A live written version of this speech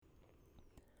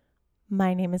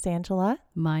My name is Angela.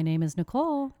 My name is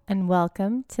Nicole. And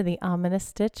welcome to the Ominous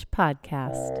Stitch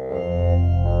podcast.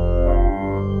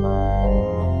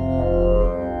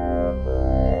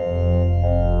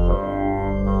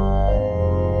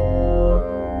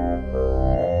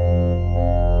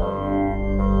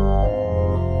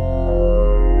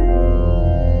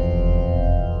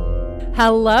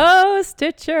 Hello,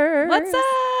 Stitchers. What's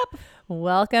up?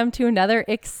 Welcome to another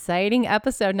exciting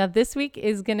episode. Now, this week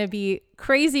is going to be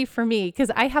crazy for me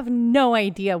because I have no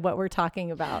idea what we're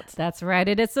talking about. That's right.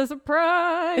 It's a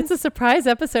surprise. It's a surprise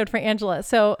episode for Angela.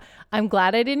 So I'm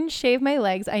glad I didn't shave my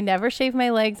legs. I never shave my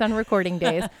legs on recording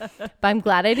days, but I'm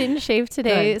glad I didn't shave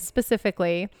today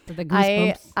specifically. The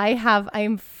goosebumps.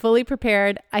 I'm fully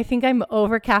prepared. I think I'm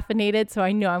over caffeinated, so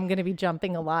I know I'm going to be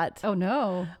jumping a lot. Oh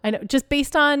no. I know, just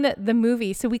based on the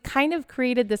movie. So we kind of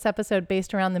created this episode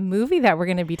based around the movie that we're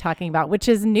going to be talking about, which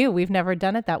is new. We've never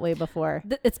done it that way before.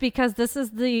 It's because this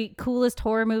is the coolest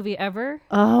horror movie ever.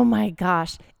 Oh my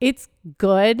gosh. It's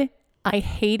good. I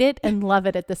hate it and love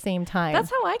it at the same time.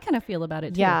 That's how I kind of feel about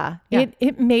it too. Yeah.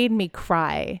 It made me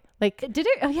cry. Like, did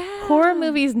it? Oh yeah. Horror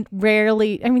movies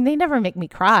rarely, I mean, they never make me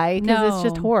cry because it's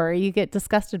just No. horror. You get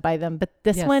disgusted by them. But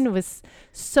this one was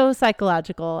so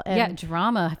psychological. And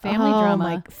drama, family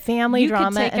drama. Family drama.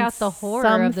 You could take and out the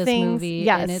horror of this movie.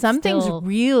 Yeah, and it's some things still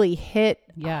really hit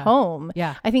home.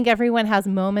 Yeah. I think everyone has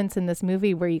moments in this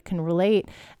movie where you can relate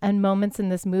and moments in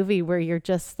this movie where you're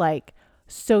just like,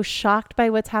 so shocked by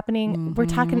what's happening.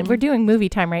 Mm-hmm. We're doing movie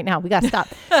time right now. We got to stop,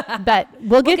 but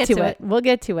we'll get to it. We'll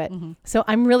get to it. Mm-hmm. So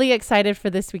I'm really excited for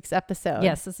this week's episode.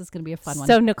 Yes, this is going to be a fun one.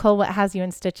 So Nicole, what has you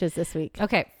in stitches this week?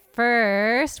 Okay.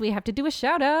 First, we have to do a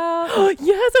shout out.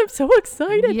 Yes, I'm so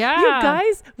excited. Yeah. You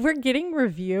guys, we're getting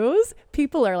reviews.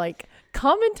 People are like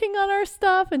commenting on our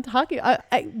stuff and talking.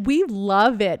 We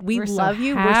love it. We love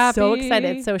you. We're so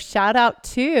excited. So shout out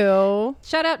to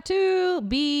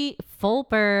B.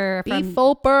 Fulper B. from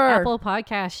Fulper. Apple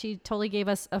Podcast. She totally gave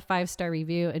us a 5-star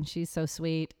review, and she's so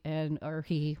sweet.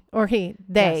 They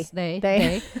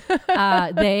they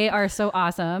are so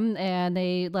awesome, and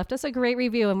they left us a great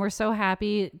review, and we're so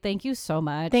happy. Thank you so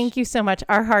much. Thank you so much.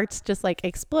 Our hearts just like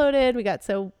exploded. We got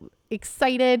so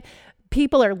excited.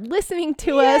 People are listening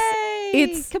to us.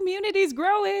 It's community's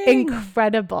growing.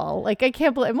 Incredible. Like, I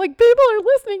can't believe, I'm like, people are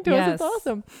listening to us. It's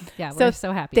awesome. Yeah, we're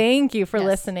so happy. Thank you for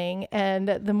listening. And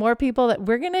the more people that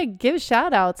we're going to give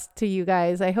shout outs to you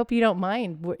guys, I hope you don't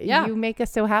mind. You make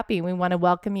us so happy. We want to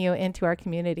welcome you into our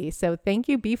community. So thank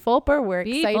you, B. Fulper. We're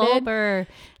excited. Fulper.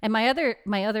 And my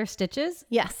other stitches.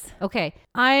 Yes. Okay.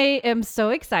 I am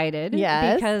so excited.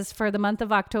 Yes. Because for the month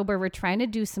of October, we're trying to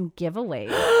do some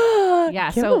giveaways.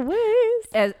 Giveaways.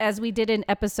 So as we did in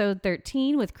episode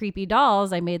 13 with creepy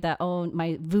dolls, I made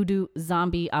my voodoo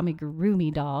zombie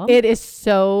amigurumi doll. It is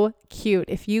so cute.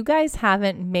 If you guys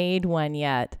haven't made one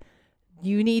yet,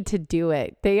 you need to do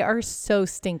it. They are so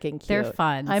stinking cute. They're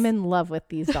fun. I'm in love with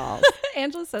these dolls.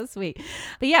 Angela's so sweet.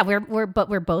 But yeah, we're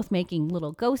both making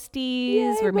little ghosties.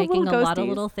 Yay, we're making a lot of ghosties.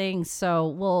 little things. So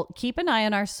we'll keep an eye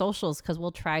on our socials because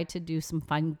we'll try to do some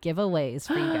fun giveaways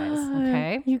for you guys.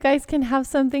 Okay. You guys can have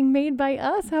something made by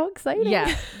us. How exciting.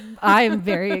 Yeah. I'm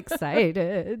very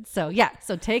excited. So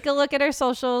take a look at our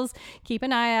socials. Keep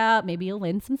an eye out. Maybe you'll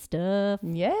win some stuff.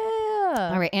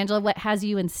 Yeah. All right, Angela, what has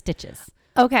you in stitches?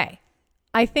 Okay.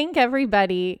 I think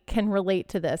everybody can relate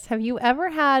to this. Have you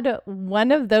ever had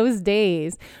one of those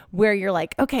days where you're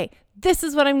like, okay, this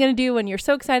is what I'm going to do, and you're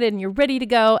so excited and you're ready to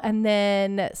go, and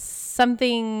then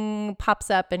something pops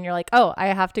up and you're like, oh, I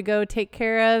have to go take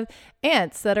care of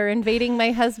ants that are invading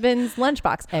my husband's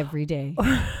lunchbox Every day.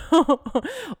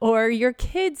 or your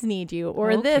kids need you,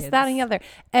 or that and the other.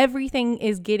 Everything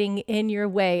is getting in your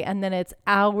way, and then it's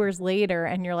hours later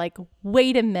and you're like,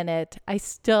 wait a minute, I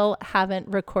still haven't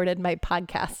recorded my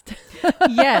podcast.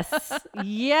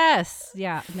 Yes.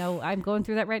 Yeah. No, I'm going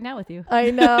through that right now with you.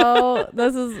 I know.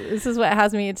 This is what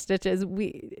has me in stitches.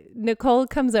 Nicole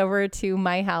comes over to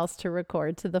my house to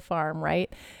record, to the farm,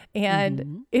 right?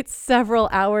 And it's several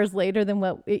hours later than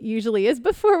what it usually is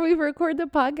before we record the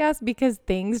podcast because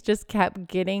things just kept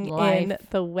getting in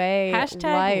the way.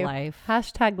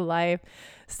 Hashtag life.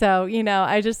 So,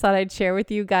 I just thought I'd share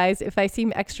with you guys. If I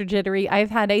seem extra jittery, I've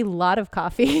had a lot of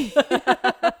coffee.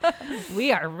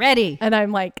 We are ready. And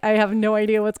I'm like, I have no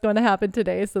idea what's going to happen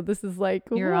today. So this is like,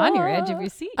 you're on your edge of your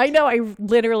seat. I know. I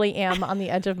literally am on the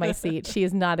edge of my seat. She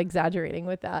is not exaggerating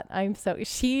with that.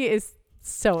 She is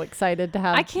so excited to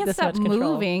have I can't this stop much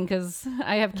control. Moving because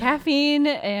I have caffeine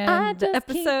and the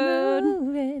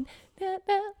episode.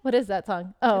 What is that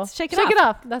song? Oh, it's Shake It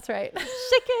Off. That's right.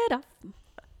 Shake it off.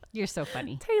 You're so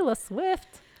funny. Taylor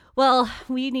Swift. Well,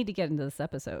 we need to get into this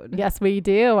episode. Yes, we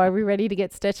do. Are we ready to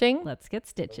get stitching? Let's get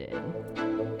stitching.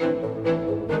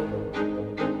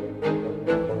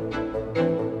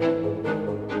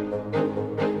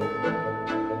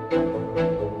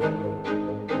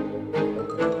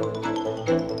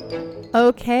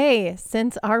 Okay,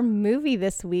 since our movie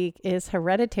this week is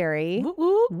Hereditary, Whoop,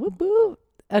 whoop. whoop, whoop,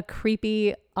 a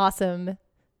creepy, awesome,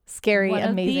 scary, One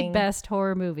amazing. of the best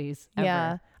horror movies ever.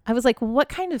 Yeah. I was like, what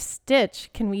kind of stitch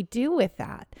can we do with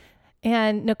that?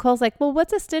 And Nicole's like, well,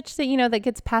 what's a stitch that, that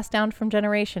gets passed down from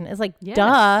generation? It's like, Yes.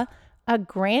 duh, a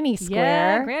granny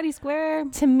square. Yeah, granny square.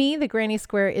 To me, the granny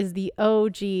square is the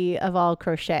OG of all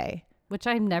crochet. Which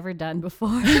I've never done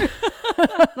before.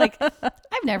 Like,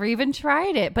 I've never even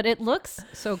tried it, but it looks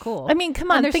so cool. I mean, come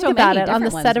And on, there's think so about many it. On the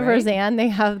different set ones, of right? Roseanne, they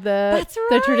have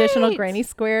the traditional right. granny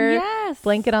square Yes.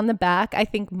 blanket on the back. I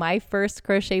think my first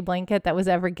crochet blanket that was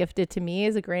ever gifted to me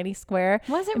is a granny square.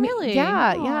 Was it I mean, really?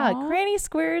 Yeah, Aw. yeah. Granny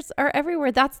squares are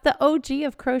everywhere. That's the OG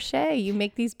of crochet. You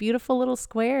make these beautiful little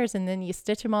squares and then you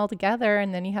stitch them all together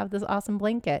and then you have this awesome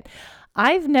blanket.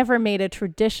 I've never made a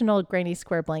traditional granny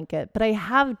square blanket, but I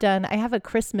have a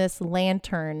Christmas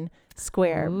lantern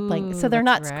square blanket. So they're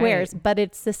not that's squares, right. but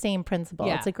it's the same principle.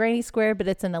 Yeah. It's a granny square, but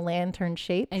it's in a lantern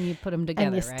shape. And you put them together,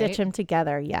 And you right? stitch them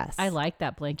together. Yes. I like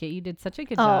that blanket. You did such a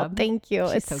good Oh, job. thank you.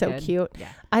 She's It's so so good. cute. Yeah.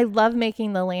 I love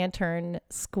making the lantern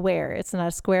square. It's not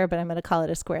a square, but I'm going to call it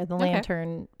a square. The Okay.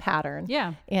 lantern pattern.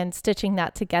 Yeah. And stitching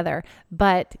that together.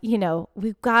 But,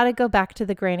 we've got to go back to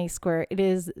the granny square. It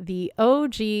is the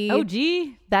OG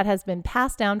that has been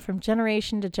passed down from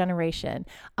generation to generation.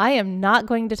 I am not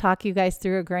going to talk you guys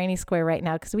through a granny square right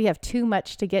now because we have too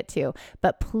much to get to,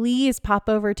 but please pop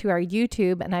over to our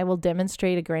YouTube and I will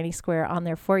demonstrate a granny square on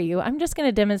there for you. I'm just going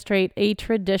to demonstrate a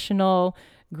traditional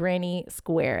granny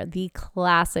square, the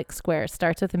classic square.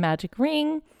 Starts with a magic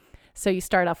ring. So you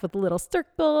start off with a little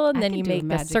circle and then you make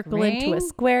a circle into a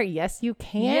square. Yes, you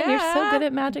can. Yeah, You're so good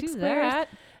at magic do squares. that.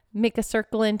 Make a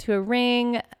circle into a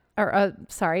ring.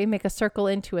 Make a circle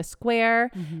into a square.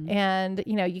 And,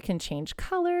 you can change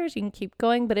colors. You can keep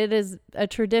going, but it is a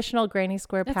traditional granny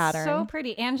square pattern. It's so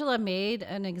pretty. Angela made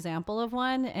an example of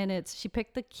one and she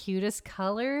picked the cutest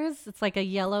colors. It's like a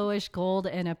yellowish gold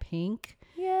and a pink.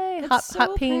 Yay. It's Hot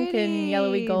so pink and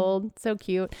yellowy pretty. gold. So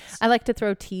cute. I like to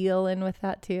throw teal in with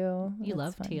that too. You That's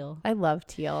love fun. teal. I love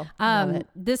teal. I love it.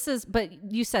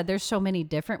 But you said there's so many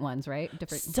different ones, right?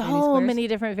 Different granny So squares. many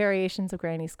different variations of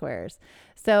granny squares.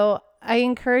 So I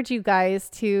encourage you guys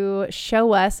to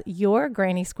show us your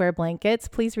granny square blankets.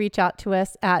 Please reach out to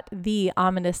us at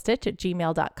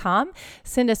theominousstitch@gmail.com.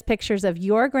 Send us pictures of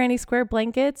your granny square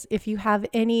blankets. If you have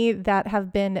any that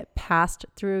have been passed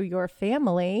through your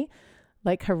family,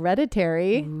 like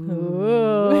Hereditary.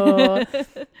 Ooh.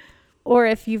 Or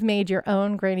if you've made your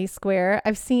own granny square.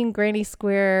 I've seen granny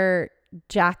square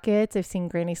jackets. I've seen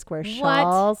granny square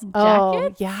shawls. Jackets?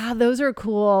 Oh, yeah, those are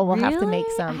cool. We'll have to make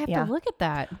Really? some. I have yeah. to look at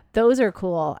that. Those are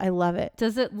cool. I love it.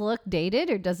 Does it look dated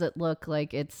or does it look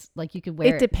like it's like you could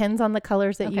wear It depends on the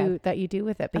colors that Okay. you do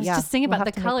with it. I But was yeah, just thinking we'll about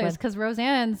have the to make colors one. because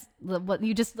Roseanne's, what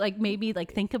you just like maybe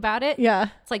like think about it. Yeah.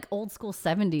 It's like old school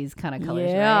 70s kind of colors,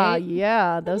 Yeah, right?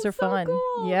 yeah. Those are is so fun.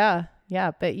 cool. Yeah.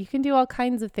 Yeah, but you can do all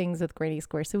kinds of things with granny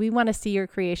square. So we want to see your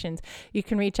creations. You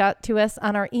can reach out to us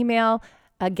on our email.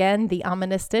 Again,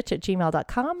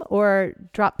 theominousstitch@gmail.com, or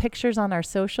drop pictures on our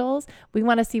socials. We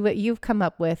want to see what you've come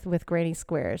up with granny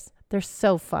squares. They're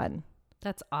so fun.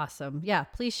 That's awesome. Yeah,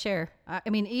 please share. I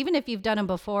mean, even if you've done them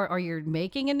before or you're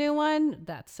making a new one,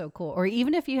 that's so cool. Or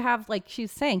even if you have, like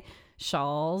she's saying,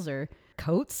 shawls or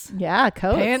coats. Yeah,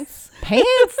 coats.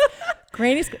 Pants.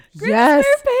 Granny square. Yes.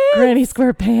 square pants. Granny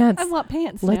square pants. I want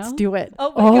pants Let's now. do it.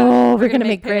 Oh my God. We're going to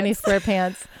make granny pants. square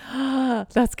pants.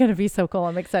 That's going to be so cool.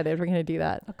 I'm excited. We're going to do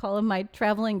that. I'll call them my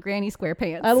traveling granny square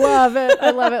pants. I love it.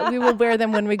 I love it. We will wear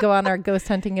them when we go on our ghost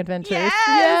hunting adventures.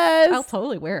 Yes. I'll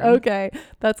totally wear them. Okay.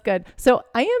 That's good. So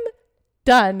I am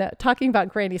done talking about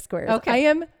granny squares. Okay. I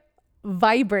am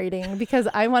vibrating because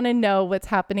I want to know what's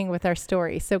happening with our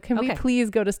story. So can we Okay. please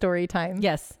go to story time?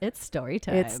 Yes, it's story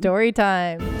time. It's story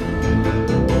time.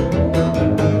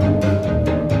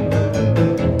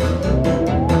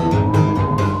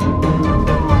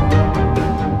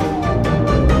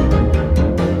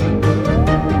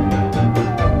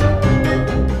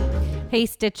 Hey,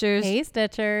 Stitchers. Hey,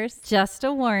 Stitchers. Just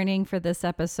a warning for this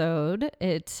episode.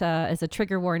 It is a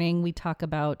trigger warning. We talk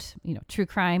about, true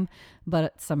crime,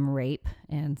 but some rape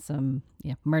and some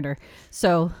murder.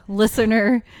 So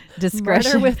listener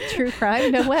discretion. Murder with true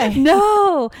crime? No way.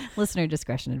 No. Listener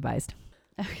discretion advised.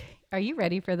 Okay. Are you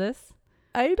ready for this?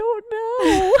 I don't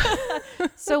know.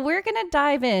 So we're going to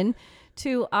dive in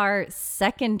to our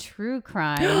second true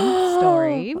crime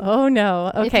story. Oh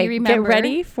no. Okay. remember- Get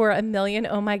ready for a million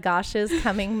oh my goshes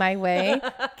coming my way.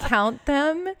 Count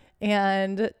them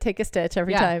and take a stitch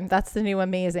every time. That's the new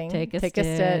amazing. Take a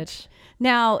stitch.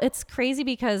 Now, it's crazy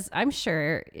because I'm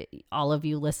sure all of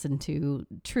you listen to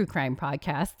true crime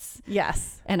podcasts.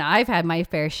 Yes. And I've had my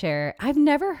fair share. I've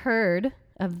never heard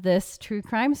of this true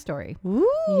crime story. Ooh.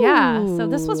 Yeah. So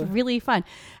this was really fun.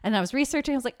 And I was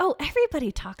researching. I was like, oh,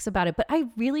 everybody talks about it, but I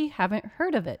really haven't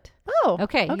heard of it. Oh.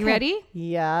 Okay. You ready?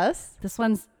 Yes. This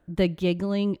one's The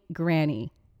Giggling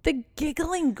Granny. The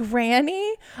Giggling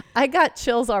Granny? I got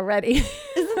chills already.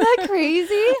 Isn't that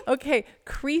crazy? Okay,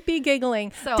 creepy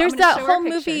giggling. So there's I'm gonna that show her whole a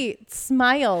movie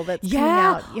Smile that's coming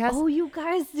out. Yes. Oh, you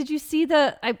guys, did you see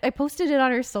I posted it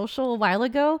on our social a while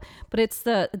ago, but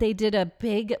they did a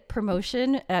big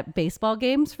promotion at baseball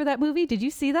games for that movie. Did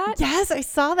you see that? Yes, I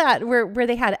saw that where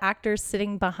they had actors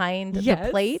sitting behind the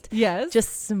plate. Yes.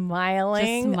 Just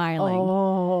smiling.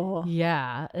 Oh.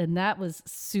 Yeah. And that was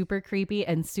super creepy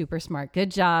and super smart. Good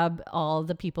job, all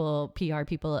the PR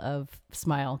people of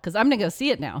Smile, because I'm going to go see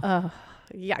it now.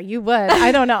 Yeah, you would.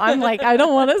 I don't know. I'm like, I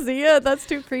don't want to see it. That's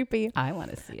too creepy. I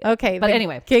want to see it. Okay. But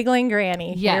anyway. Giggling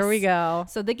Granny. Yes. Here we go.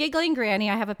 So the Giggling Granny,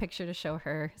 I have a picture to show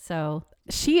her. So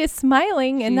she is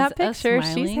smiling in that she's a picture.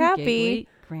 She's smiling, happy. giggly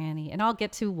granny. And I'll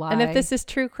get to why. And if this is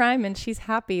true crime and she's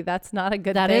happy, that's not a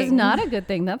good thing. That is not a good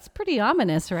thing. That's pretty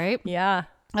ominous, right? Yeah.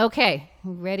 Okay.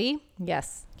 Ready?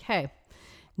 Yes. Okay.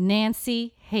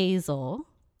 Nancy Hazel,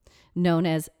 known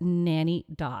as Nanny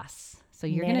Doss. So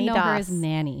you're going to know her as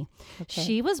Nanny. Okay.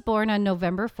 She was born on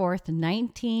November 4th,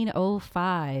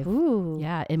 1905. Ooh.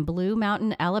 Yeah, in Blue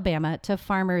Mountain, Alabama, to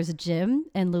farmers Jim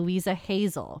and Louisa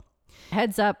Hazel.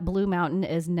 Heads up, Blue Mountain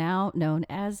is now known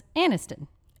as Anniston.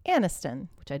 Anniston.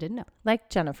 Which I didn't know. Like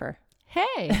Jennifer.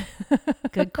 Hey,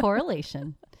 good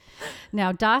correlation.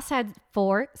 Now, Doss had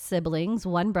 4 siblings,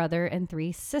 1 brother, and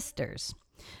 3 sisters.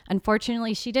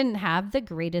 Unfortunately, she didn't have the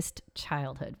greatest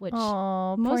childhood, which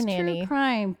most poor Nanny. True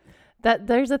crime. That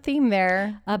there's a theme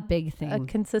there. A big thing. A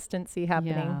consistency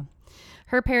happening. Yeah.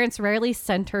 Her parents rarely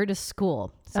sent her to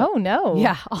school. So, oh, no.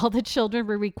 Yeah. All the children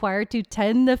were required to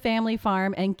tend the family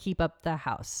farm and keep up the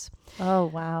house. Oh,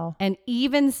 wow. And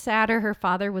even sadder, her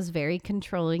father was very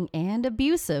controlling and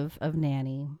abusive of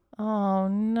Nanny. Oh,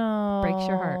 no. Breaks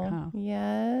your heart, huh?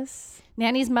 Yes.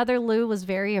 Nanny's mother, Lou, was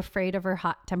very afraid of her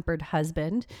hot-tempered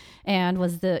husband and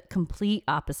was the complete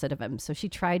opposite of him. So she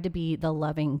tried to be the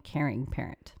loving, caring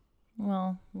parent.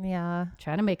 Well, yeah.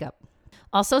 Trying to make up.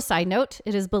 Also, side note,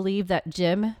 it is believed that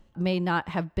Jim may not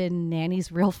have been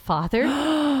Nanny's real father.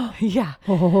 Yeah.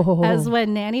 Oh. As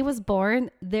when Nanny was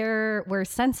born, there were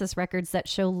census records that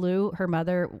show Lou, her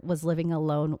mother, was living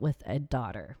alone with a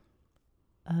daughter.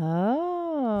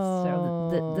 Oh.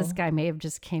 So this guy may have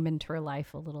just came into her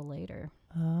life a little later.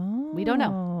 Oh. We don't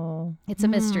know. It's a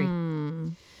mystery.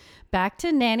 Back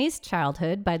to Nanny's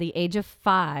childhood. By the age of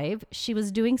 5, she was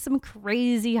doing some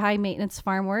crazy high maintenance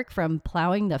farm work, from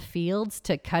plowing the fields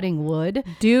to cutting wood.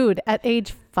 Dude, at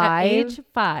age 5? At age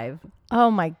 5. Oh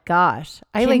my gosh.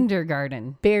 I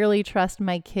Kindergarten. barely trust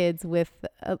my kids with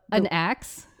an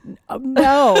axe.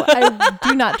 No, I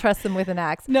do not trust them with an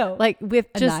axe. No. Like with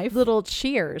A just knife? little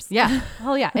shears. Yeah.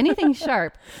 Oh yeah. Anything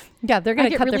sharp. Yeah, they're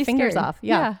going to cut really their fingers scared. off.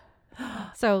 Yeah.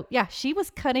 So yeah, she was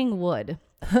cutting wood.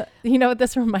 You know what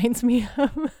this reminds me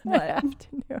of? What? I have to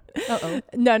know. Uh-oh.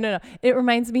 No. It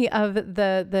reminds me of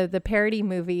the parody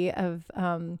movie of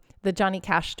the Johnny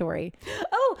Cash story.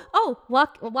 Oh,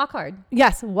 walk hard.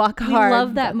 Yes, Walk We Hard.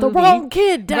 love that movie. The wrong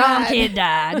kid died. Wrong kid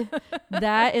died.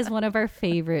 That is one of our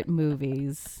favorite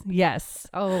movies. Yes.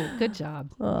 Oh, good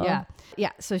job. Yeah.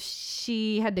 Yeah. So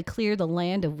she had to clear the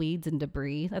land of weeds and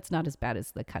debris. That's not as bad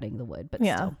as the cutting the wood, but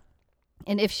still.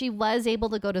 And if she was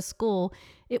able to go to school,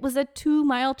 it was a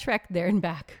 2-mile trek there and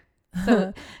back.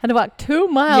 So had to walk 2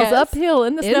 miles uphill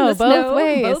in the snow, both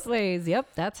ways. Both ways. Yep,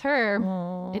 that's her.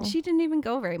 And she didn't even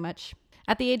go very much.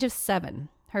 At the age of 7,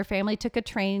 her family took a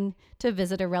train to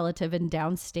visit a relative in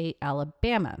downstate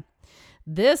Alabama.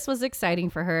 This was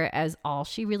exciting for her, as all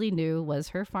she really knew was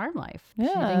her farm life. Yeah.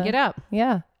 She didn't get up.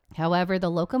 Yeah. However, the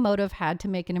locomotive had to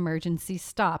make an emergency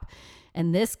stop,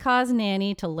 and this caused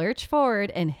Nanny to lurch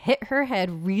forward and hit her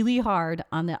head really hard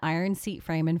on the iron seat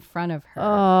frame in front of her.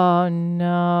 Oh,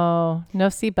 no. No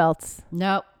seatbelts.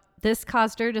 Nope. This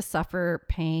caused her to suffer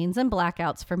pains and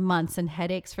blackouts for months and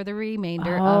headaches for the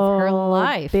remainder of her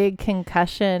life. Big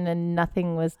concussion and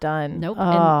nothing was done. Nope.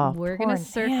 Oh, and we're going to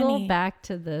circle Nanny. back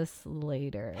to this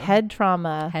later. Head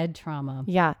trauma. Head trauma.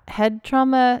 Yeah. Head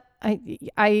trauma. I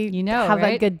have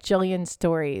right? a gajillion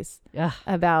stories Ugh.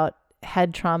 about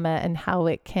head trauma and how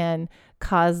it can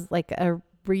cause like a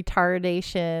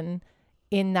retardation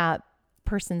in that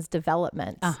person's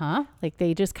development. Uh-huh. Like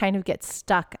they just kind of get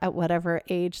stuck at whatever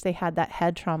age they had that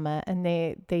head trauma, and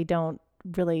they don't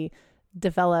really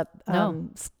develop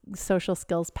social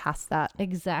skills past that.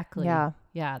 Exactly. Yeah.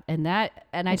 Yeah. And I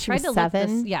she tried was to look 7.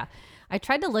 this. Yeah. I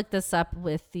tried to look this up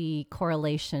with the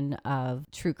correlation of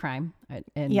true crime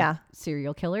and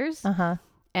serial killers. Uh-huh.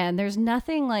 And there's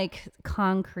nothing like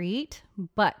concrete,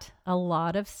 but a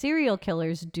lot of serial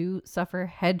killers do suffer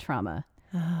head trauma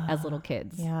as little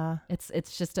kids. Yeah.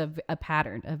 It's just a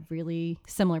pattern, a really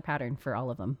similar pattern for all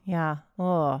of them. Yeah.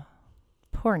 Oh,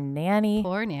 poor Nanny.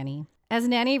 Poor Nanny. As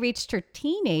Nanny reached her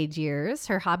teenage years,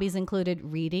 her hobbies included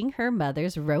reading her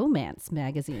mother's romance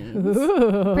magazines,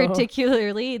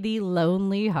 particularly the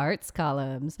Lonely Hearts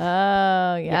columns.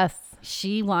 Oh, yes. Yeah.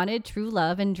 She wanted true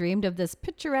love and dreamed of this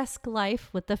picturesque life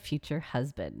with a future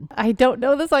husband. I don't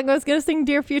know the song I was going to sing,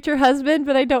 Dear Future Husband,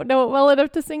 but I don't know it well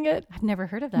enough to sing it. I've never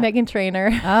heard of that. Meghan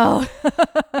Trainor. Oh.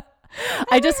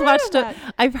 I just watched it.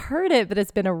 I've heard it, but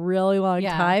it's been a really long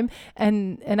time.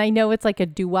 And I know it's like a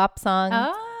doo-wop song.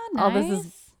 Oh, nice. All this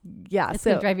is, it's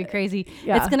going to drive you crazy.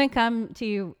 Yeah. It's going to come to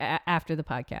you after the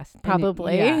podcast.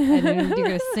 Probably. And you're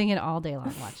going to sing it all day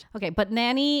long. Watch. Okay. But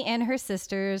Nanny and her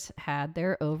sisters had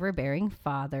their overbearing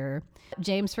father.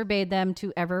 James forbade them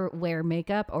to ever wear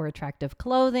makeup or attractive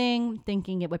clothing,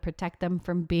 thinking it would protect them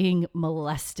from being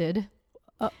molested.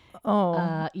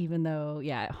 Even though,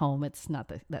 at home, it's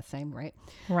not that same, right?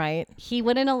 Right. He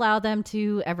wouldn't allow them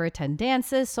to ever attend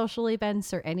dances, social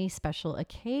events, or any special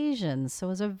occasions. So it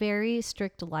was a very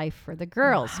strict life for the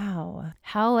girls. Wow.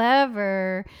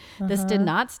 However, this did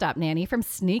not stop Nanny from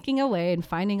sneaking away and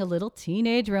finding a little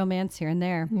teenage romance here and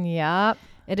there. Yep.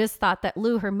 It is thought that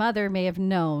Lou, her mother, may have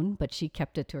known, but she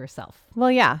kept it to herself.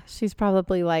 Well, yeah. She's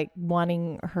probably like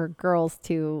wanting her girls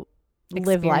to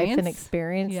live life and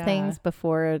experience things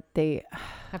before they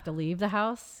have to leave the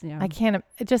house. Yeah. I can't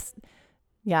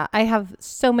I have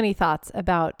so many thoughts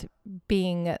about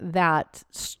being that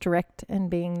strict and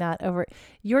being that over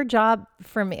your job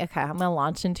for me. Okay. I'm going to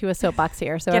launch into a soapbox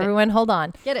here. So everyone hold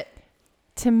on. Get it.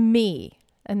 To me,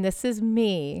 and this is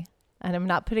me, and I'm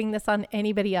not putting this on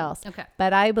anybody else. Okay.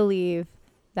 But I believe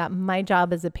that my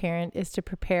job as a parent is to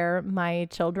prepare my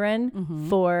children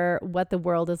for what the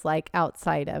world is like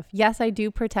outside of. Yes, I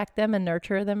do protect them and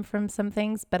nurture them from some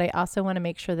things, but I also want to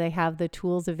make sure they have the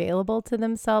tools available to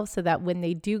themselves so that when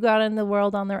they do go out in the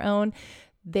world on their own,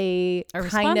 they're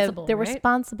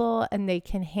responsible and they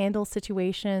can handle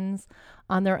situations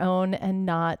on their own and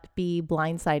not be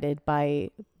blindsided by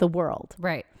the world.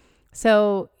 Right.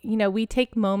 So, we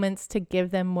take moments to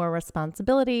give them more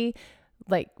responsibility.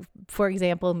 Like, for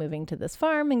example, moving to this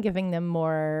farm and giving them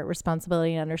more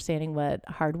responsibility and understanding what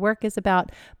hard work is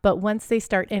about. But once they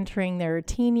start entering their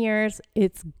teen years,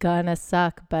 it's gonna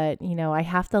suck. But, I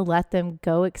have to let them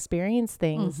go experience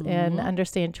things and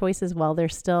understand choices while they're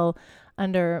still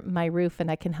under my roof,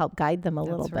 and I can help guide them a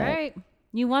little bit. That's right.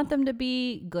 You want them to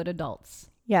be good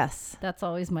adults. Yes. That's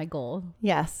always my goal.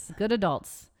 Yes. Good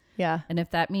adults. Yeah. And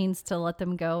if that means to let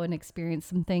them go and experience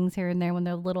some things here and there when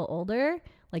they're a little older,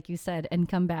 like you said, and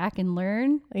come back and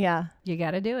learn. Yeah. You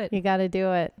got to do it. You got to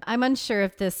do it. I'm unsure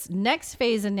if this next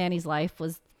phase in Nanny's life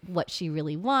was what she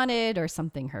really wanted or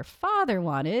something her father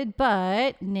wanted,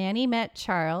 but Nanny met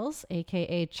Charles,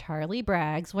 aka Charlie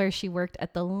Braggs, where she worked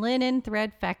at the linen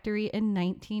thread factory in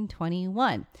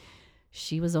 1921.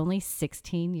 She was only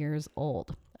 16 years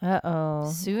old.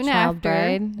 Uh-oh. Soon Child after,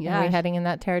 bride? Are we heading in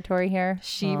that territory here?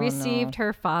 She received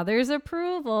her father's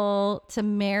approval to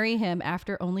marry him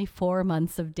after only 4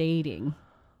 months of dating.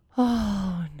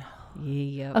 Oh, no.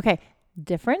 Yeah. Okay.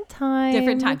 Different times.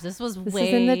 This is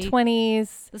in the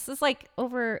 20s.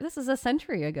 This is a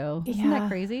century ago. Isn't that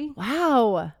crazy?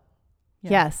 Wow.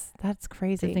 Yeah. Yes, that's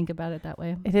crazy. To think about it that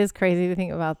way. It is crazy to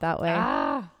think about that way.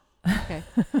 Okay.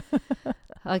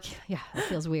 Okay. Yeah, that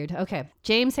feels weird. Okay.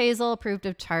 James Hazel approved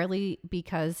of Charlie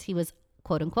because he was,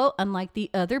 quote unquote, unlike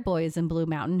the other boys in Blue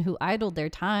Mountain who idled their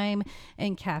time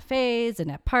in cafes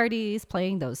and at parties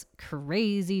playing those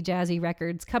crazy jazzy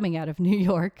records coming out of New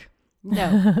York.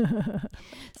 No.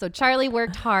 So Charlie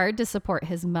worked hard to support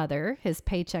his mother, his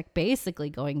paycheck basically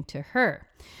going to her.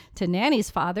 To Nanny's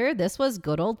father, this was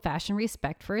good old-fashioned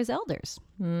respect for his elders.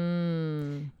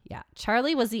 Yeah.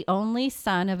 Charlie was the only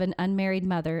son of an unmarried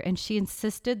mother, and she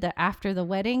insisted that after the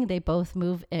wedding, they both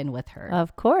move in with her.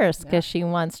 Of course, because she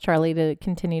wants Charlie to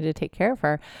continue to take care of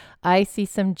her. I see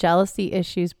some jealousy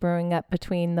issues brewing up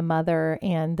between the mother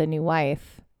and the new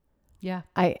wife. Yeah.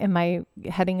 Am I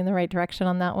heading in the right direction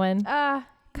on that one?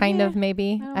 Kind of,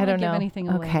 maybe. I don't know. Anything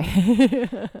away.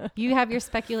 Okay. You have your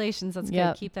speculations. That's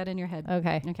good. Keep that in your head.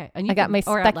 Okay. And I got my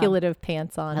speculative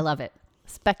pants on. I love it.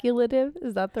 Speculative?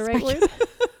 Is that the right word?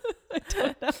 I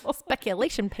don't know.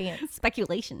 Speculation pants.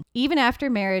 Speculation. Even after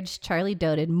marriage, Charlie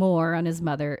doted more on his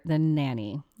mother than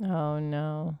Nanny. Oh,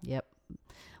 no. Yep.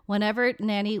 Whenever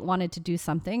Nanny wanted to do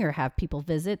something or have people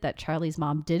visit that Charlie's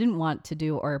mom didn't want to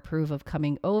do or approve of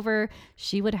coming over,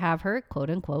 she would have her quote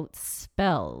unquote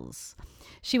spells.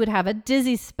 She would have a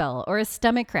dizzy spell or a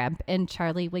stomach cramp, and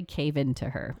Charlie would cave into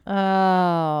her.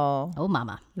 Oh. Oh,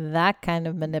 mama. That kind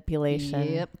of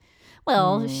manipulation. Yep.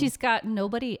 Well, she's got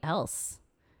nobody else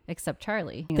except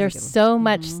Charlie. There's so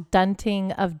much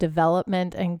stunting of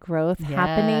development and growth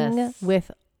happening with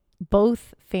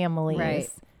both families. Right.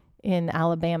 In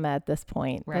Alabama at this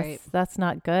point. Right. That's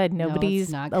not good.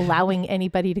 Nobody's not good. allowing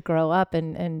anybody to grow up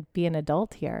and be an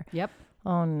adult here. Yep.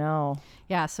 Oh, no.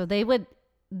 Yeah. So they would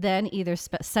then either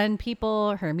send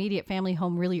people, her immediate family,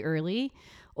 home really early,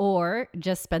 or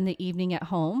just spend the evening at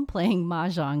home playing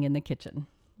mahjong in the kitchen.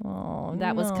 Oh,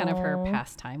 that was kind of her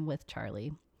pastime with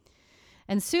Charlie.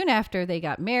 And soon after they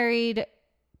got married,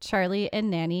 Charlie and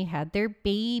Nanny had their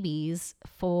babies,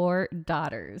 4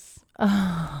 daughters,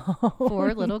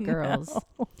 4 little girls.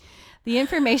 The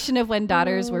information of when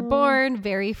daughters were born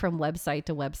vary from website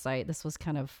to website. This was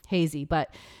kind of hazy,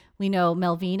 but we know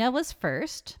Melvina was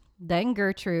first, then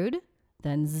Gertrude,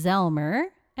 then Zelmer,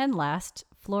 and last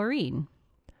Florine.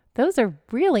 Those are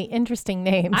really interesting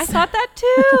names. I thought that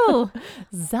too.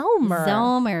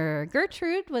 Zelmer.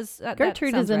 Gertrude was...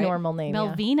 Gertrude is a normal name.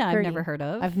 Melvina, I've never heard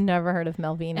of. I've never heard of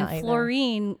Melvina and either.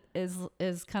 Florine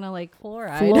is kind of like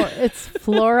fluoride. It's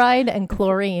fluoride and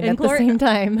chlorine at the same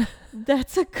time.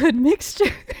 That's a good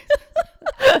mixture.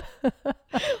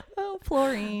 Oh,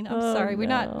 Florine. I'm sorry. We're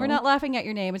not laughing at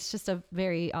your name. It's just a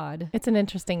very odd. It's an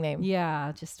interesting name.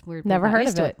 Yeah, just we're never heard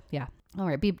of it. Yeah. All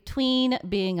right. Between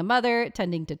being a mother,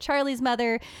 tending to Charlie's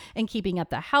mother, and keeping up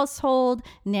the household,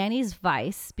 Nanny's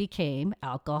vice became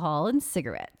alcohol and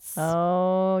cigarettes.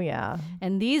 Oh, yeah.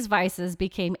 And these vices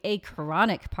became a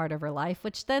chronic part of her life,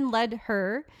 which then led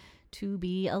her to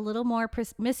be a little more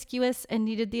promiscuous and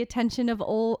needed the attention of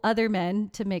all other men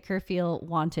to make her feel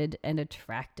wanted and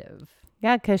attractive.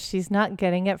 Yeah, because she's not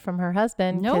getting it from her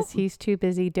husband because he's too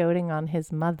busy doting on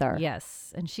his mother.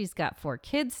 Yes. And she's got 4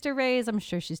 kids to raise. I'm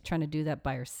sure she's trying to do that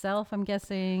by herself, I'm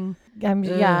guessing.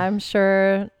 I'm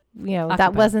sure,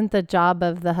 that wasn't the job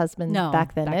of the husband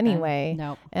back then anyway.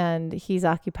 No. And he's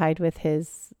occupied with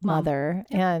his mother.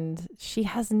 Yep. And she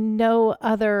has no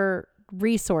other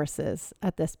resources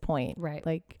at this point. Right.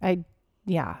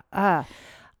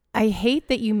 I hate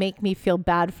that you make me feel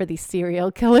bad for these serial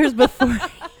killers before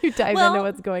you dive into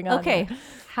what's going on. Okay. There.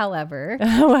 However,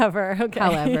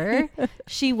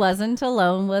 she wasn't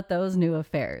alone with those new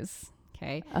affairs.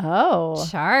 Okay. Oh.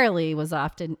 Charlie was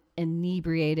often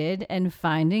inebriated and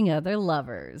finding other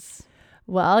lovers.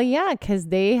 Well, yeah, because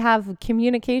they have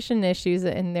communication issues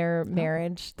in their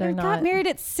marriage. They got married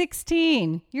at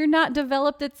 16. You're not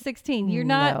developed at 16. You're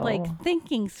not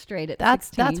thinking straight at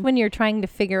 16. That's when you're trying to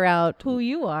figure out who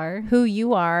you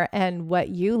are and what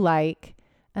you like.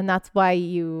 And that's why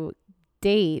you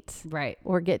date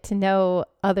or get to know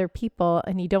other people,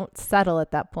 and you don't settle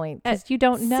at that point because you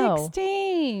don't know.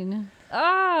 16.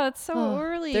 It's so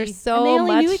early. There's so and they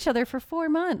only much, knew each other for 4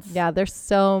 months. Yeah, there's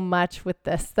so much with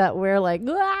this that we're like,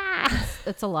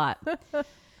 it's a lot.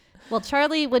 Well,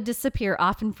 Charlie would disappear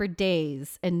often for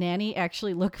days, and Nanny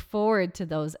actually looked forward to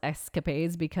those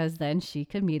escapades because then she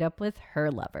could meet up with her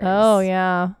lovers. Oh,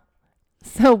 yeah.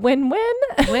 So win-win?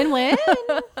 Win-win.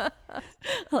 I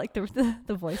like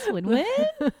the voice win-win.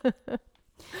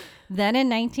 Then in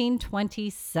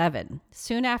 1927,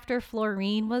 soon after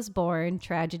Florine was born,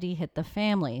 tragedy hit the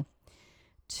family.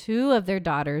 2 of their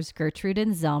daughters, Gertrude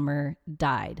and Zelmer,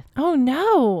 died. Oh,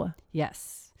 no.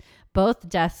 Yes. Both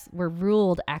deaths were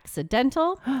ruled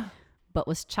accidental, but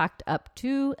was chalked up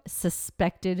to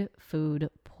suspected food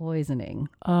poisoning.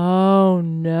 Oh,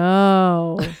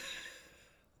 no.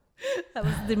 That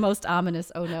was the most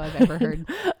ominous oh no I've ever heard.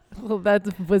 Well,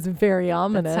 that was very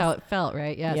ominous. That's how it felt,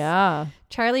 right? Yes. Yeah.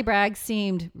 Charlie Bragg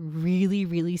seemed really,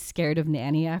 really scared of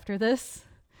Nanny after this.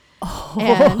 Oh.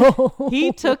 And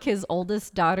he took his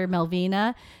oldest daughter,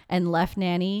 Melvina, and left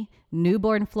Nanny,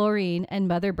 newborn Florine, and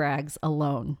Mother Braggs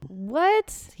alone.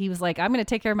 What? He was like, I'm going to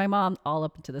take care of my mom all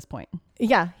up to this point.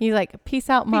 Yeah. He's like,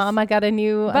 peace out, Mom. I got I'm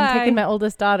taking my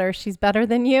oldest daughter. She's better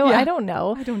than you. Yeah. I don't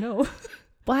know.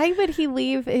 Why would he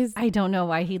leave his... I don't know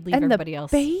why he'd leave everybody else.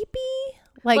 Baby?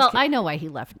 Well, I know why he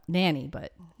left Nanny,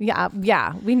 but...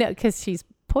 Yeah. We know because she's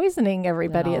poisoning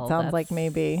everybody, it sounds like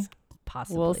maybe.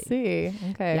 possibly. We'll see.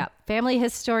 Okay. Yeah. Family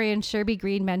historian Sherby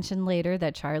Green mentioned later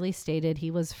that Charlie stated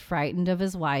he was frightened of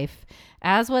his wife,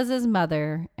 as was his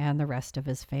mother and the rest of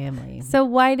his family. So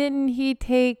why didn't he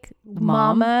take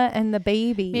Mama and the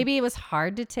baby? Maybe it was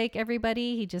hard to take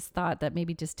everybody. He just thought that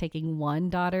maybe just taking one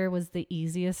daughter was the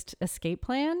easiest escape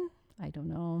plan. I don't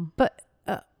know. But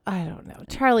I don't know.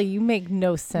 Charlie, you make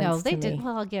no sense No, they to me. didn't.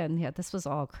 Well, again, yeah, this was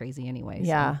all crazy anyway.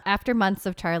 Yeah. So after months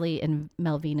of Charlie and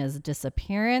Melvina's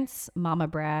disappearance, Mama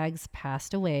Braggs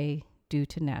passed away due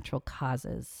to natural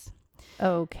causes.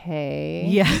 Okay.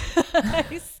 Yeah.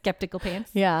 Skeptical pants.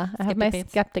 Yeah. I have my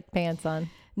pants. skeptic pants on.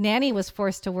 Nanny was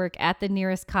forced to work at the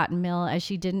nearest cotton mill as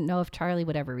she didn't know if Charlie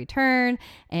would ever return,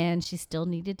 and she still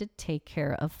needed to take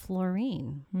care of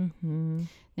Florine. Mm-hmm.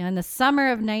 Now, in the summer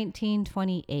of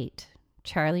 1928,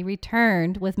 Charlie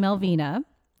returned with Melvina,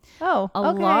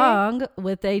 along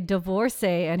with a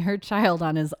divorcee and her child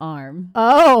on his arm.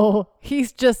 Oh,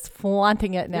 he's just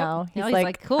flaunting it now. Yep. He's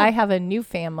like, cool. I have a new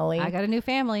family. I got a new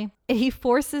family. He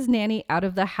forces Nanny out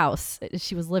of the house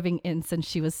she was living in since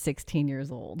she was 16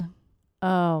 years old.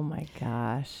 Oh my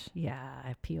gosh.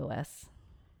 Yeah, POS.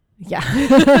 Yeah.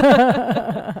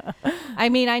 I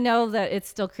mean, I know that it's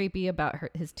still creepy about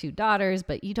his two daughters,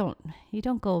 but you don't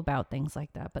go about things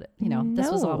like that. But this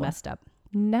was all messed up.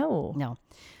 No.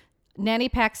 Nanny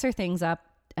packs her things up,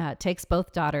 takes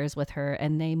both daughters with her,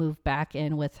 and they move back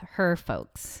in with her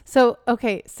folks. So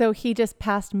he just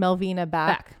passed Melvina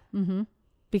back. Mm-hmm.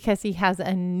 Because he has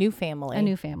a new family. A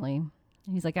new family.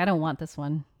 He's like, I don't want this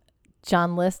one.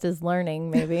 John List is learning,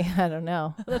 maybe. I don't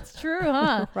know. That's true,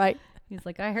 huh? Right. He's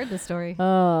like, I heard this story.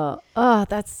 Oh,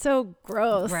 that's so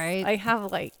gross. Right. I have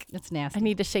it's nasty. I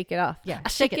need to shake it off. Yeah.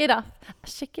 Shake it off.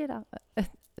 Shake it off.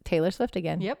 Taylor Swift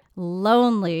again. Yep.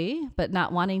 Lonely, but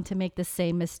not wanting to make the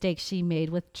same mistake she made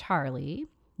with Charlie,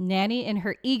 Nanny, in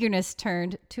her eagerness,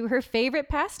 turned to her favorite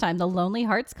pastime, the Lonely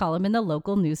Hearts column in the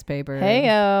local newspaper.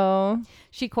 Heyo.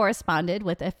 She corresponded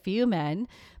with a few men,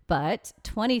 but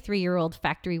 23-year-old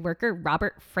factory worker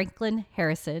Robert Franklin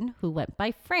Harrison, who went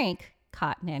by Frank,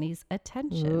 caught Nanny's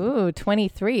attention. Ooh,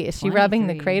 23. Is she rubbing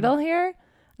the cradle here?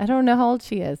 I don't know how old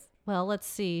she is. Well, let's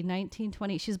see.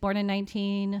 1920. She's born in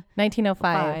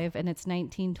 1905. and it's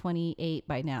 1928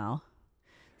 by now.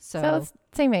 So it's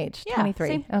same age, 23.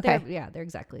 Same, Okay. they're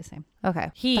exactly the same.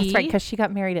 Okay. That's right, because she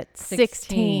got married at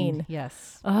 16.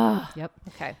 Yes. Oh. Yep.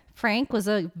 Okay. Frank was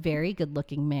a very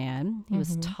good-looking man. He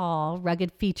was tall,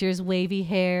 rugged features, wavy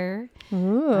hair. He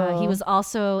was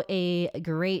also a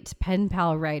great pen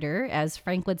pal writer, as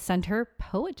Frank would send her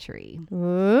poetry.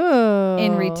 Ooh.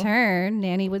 In return,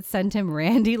 Nanny would send him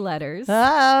randy letters.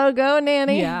 Oh, go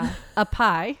Nanny. Yeah. A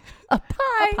pie. A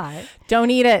pie. A pie.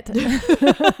 Don't eat it.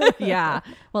 Yeah.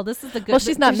 Well, this is the good. Well,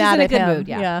 she's not mad in a at good him. mood.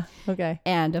 Yeah. Yeah. Okay.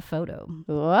 And a photo.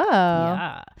 Whoa.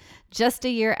 Yeah. Just a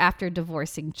year after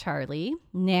divorcing Charlie,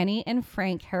 Nanny and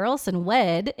Frank Harrelson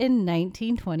wed in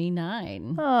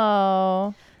 1929.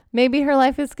 Oh, maybe her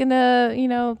life is going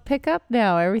to, pick up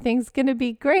now. Everything's going to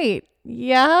be great.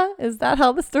 Yeah. Is that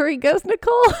how the story goes,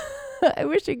 Nicole? I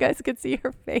wish you guys could see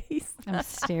her face. I'm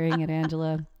staring at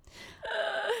Angela.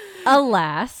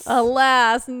 Alas,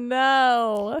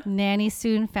 no. Nanny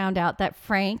soon found out that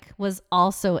Frank was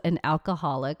also an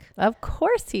alcoholic. Of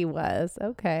course he was.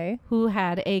 Okay. Who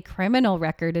had a criminal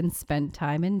record and spent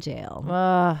time in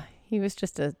jail. He was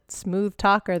just a smooth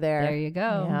talker there. There you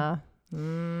go. Yeah.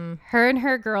 Her and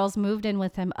her girls moved in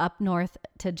with him up north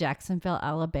to Jacksonville,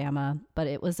 Alabama, but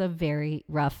it was a very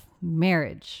rough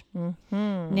marriage.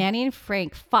 Nanny and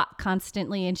Frank fought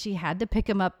constantly, and she had to pick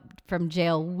him up from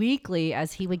jail weekly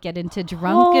as he would get into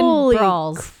drunken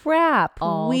brawls. Crap.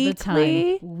 All Weekly?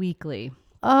 the time. Weekly.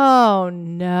 Oh,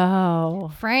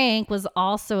 no. Frank was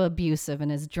also abusive in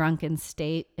his drunken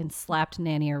state and slapped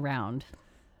Nanny around.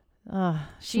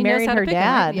 She married her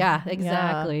dad. Yeah,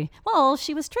 exactly. Yeah. Well,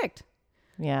 she was tricked.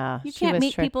 Yeah. You can't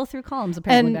meet people through columns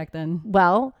apparently back then.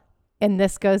 Well, and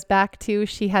this goes back to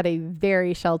she had a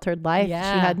very sheltered life.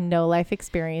 Yeah. She had no life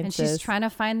experiences. And she's trying to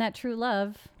find that true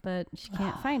love, but she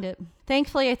can't find it.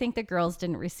 Thankfully, I think the girls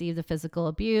didn't receive the physical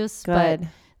abuse, but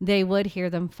they would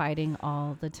hear them fighting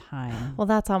all the time. Well,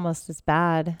 that's almost as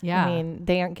bad. Yeah. I mean,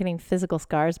 they aren't getting physical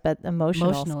scars, but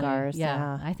emotional scars.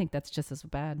 Yeah. I think that's just as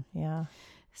bad. Yeah.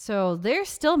 So they're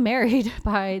still married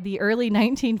by the early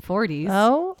 1940s.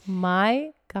 Oh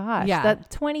my gosh. Yeah.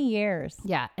 That's 20 years.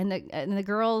 Yeah. And the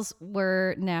girls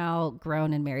were now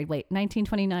grown and married. Wait,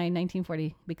 1929,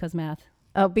 1940, because math.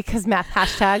 Oh, because math.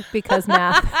 Hashtag because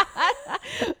math.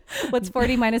 What's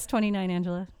 40 minus 29,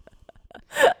 Angela?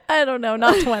 I don't know.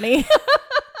 Not 20.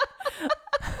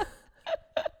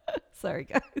 Sorry,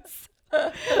 guys.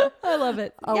 I love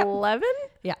it. 11?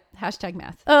 Yeah. Hashtag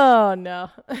math. Oh, no.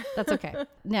 That's okay.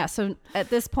 Yeah. So at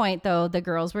this point, though, the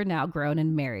girls were now grown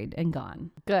and married and gone.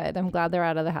 Good. I'm glad they're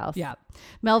out of the house. Yeah.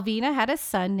 Melvina had a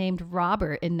son named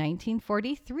Robert in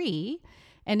 1943.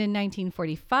 And in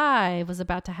 1945 was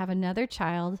about to have another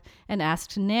child and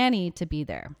asked Nanny to be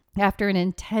there. After an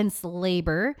intense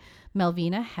labor,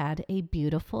 Melvina had a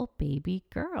beautiful baby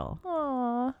girl.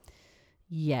 Aw.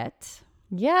 Yet,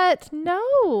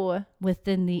 no.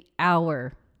 within the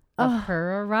hour of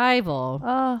her arrival,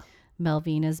 Oh.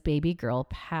 Melvina's baby girl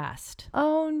passed.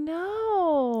 Oh,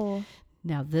 no.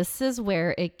 Now, this is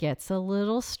where it gets a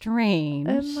little strange.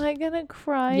 Am I going to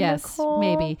cry, Yes, Nicole?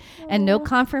 maybe. And no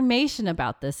confirmation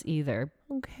about this either.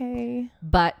 Okay.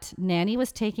 But Nanny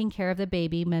was taking care of the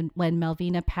baby when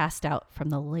Melvina passed out from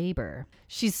the labor.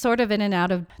 She's sort of in and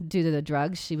out of due to the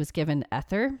drugs. She was given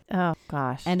ether. Oh,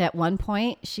 gosh. And at one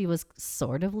point, she was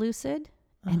sort of lucid.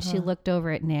 And she looked over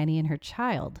at Nanny and her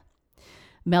child.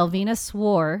 Melvina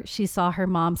swore she saw her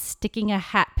mom sticking a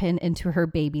hat pin into her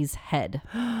baby's head.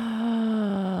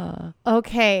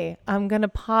 Okay. I'm going to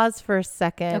pause for a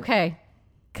second. Okay.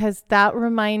 Because that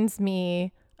reminds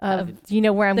me of,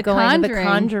 where I'm The going? The Conjuring.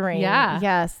 Conjuring. Yeah.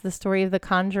 Yes. The story of the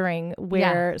Conjuring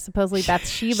where supposedly She's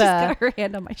Bathsheba. got her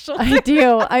hand on my shoulder. I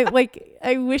do.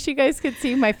 I wish you guys could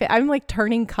see my face. I'm like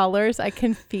turning colors. I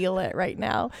can feel it right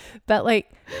now. But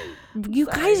like, you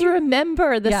guys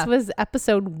remember this was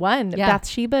episode 1. Yeah.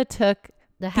 Bathsheba took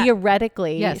The hat.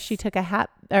 theoretically, she took a hat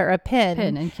or a pin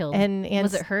And killed. and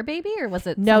was it her baby or was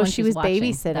it no, someone she was was watching?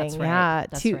 babysitting. That's right. Yeah,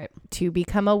 That's to right. to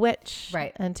become a witch,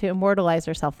 Right. and to immortalize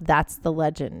herself. That's the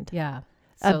legend. Yeah.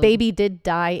 A baby did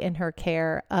die in her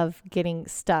care of getting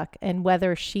stuck, and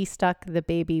whether she stuck the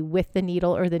baby with the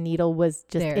needle or the needle was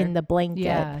just There. in the blanket.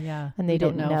 Yeah. And they We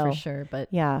don't didn't know know for sure, but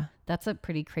Yeah. that's a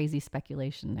pretty crazy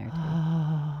speculation there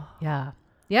too. Yeah.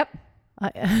 Yep.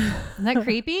 Isn't that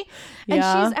creepy? And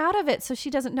Yeah. she's out of it, so she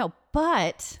doesn't know.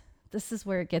 But this is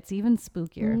where it gets even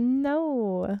spookier.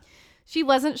 No. She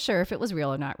wasn't sure if it was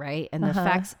real or not, right? And the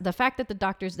fact that the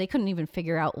doctors, they couldn't even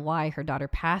figure out why her daughter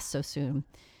passed so soon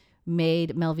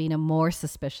made Melvina more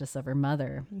suspicious of her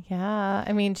mother. Yeah.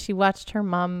 I mean, she watched her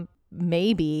mom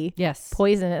maybe Yes.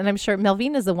 poison, and I'm sure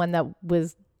Melvina's the one that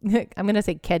was I'm going to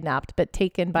say kidnapped, but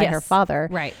taken by her father.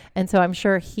 Right. And so I'm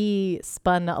sure he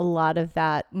spun a lot of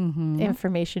that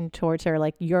information towards her,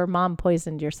 like your mom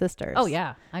poisoned your sisters. Oh,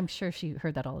 yeah. I'm sure she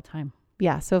heard that all the time.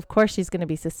 Yeah. So of course she's going to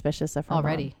be suspicious of her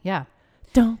Already. mom. Yeah.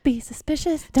 Don't be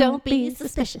suspicious. Don't be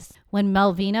suspicious. When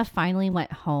Melvina finally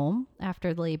went home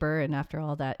after labor and after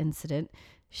all that incident,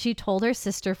 she told her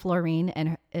sister Florine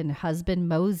and husband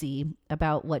Mosey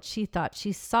about what she thought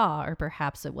she saw, or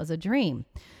perhaps it was a dream.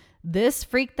 This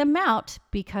freaked them out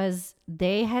because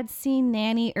they had seen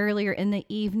Nanny earlier in the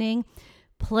evening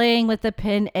playing with the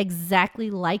pin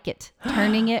exactly like it,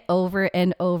 turning it over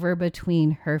and over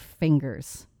between her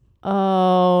fingers.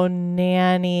 Oh,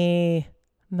 Nanny.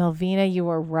 Melvina, you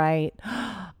were right.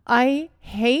 I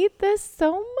hate this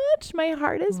so much. My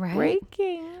heart is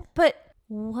breaking. But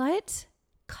what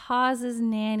causes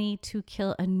Nanny to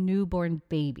kill a newborn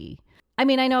baby? I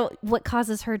mean, I know what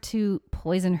causes her to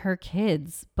poison her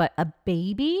kids, but a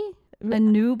baby? A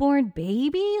newborn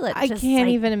baby? I can't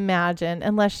even imagine,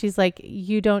 unless she's like,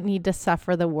 you don't need to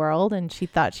suffer the world. And she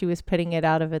thought she was putting it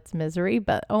out of its misery.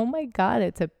 But oh my God,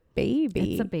 it's a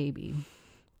baby. It's a baby.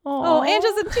 Aww. Oh,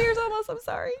 Angela's in tears almost. I'm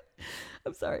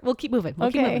sorry. We'll keep moving.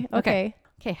 Okay.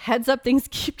 Heads up, things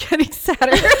keep getting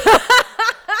sadder.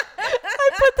 I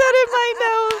put that in my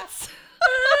notes.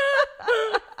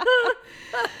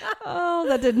 Oh,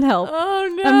 that didn't help.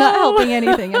 Oh no. I'm not helping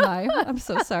anything, am I? I'm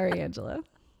so sorry, Angela.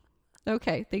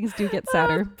 Okay, things do get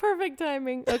sadder. Perfect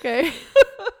timing. Okay.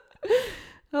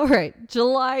 All right,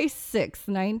 July 6th,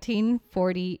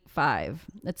 1945.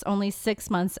 It's only 6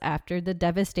 months after the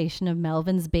devastation of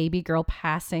Melvin's baby girl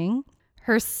passing.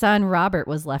 Her son, Robert,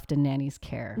 was left in Nanny's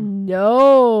care.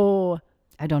 No.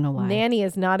 I don't know why. Nanny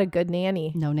is not a good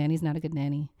nanny. No, Nanny's not a good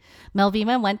nanny.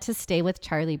 Melvina went to stay with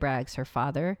Charlie Braggs, her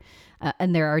father,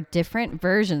 and there are different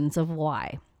versions of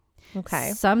why.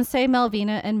 Okay. Some say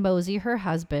Melvina and Mosey, her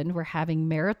husband, were having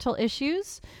marital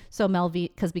issues. So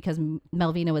because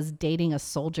Melvina was dating a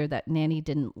soldier that Nanny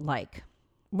didn't like.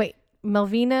 Wait,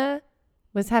 Melvina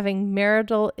was having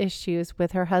marital issues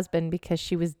with her husband because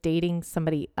she was dating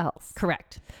somebody else.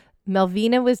 Correct.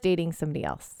 Melvina was dating somebody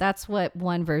else. That's what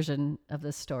one version of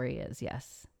the story is.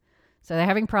 Yes. So they're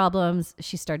having problems.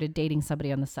 She started dating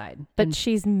somebody on the side. But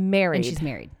she's married. And she's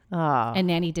married. Oh. And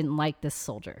Nanny didn't like this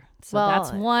soldier. So Well,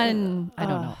 that's one. I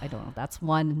don't know. That's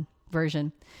one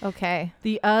version. Okay.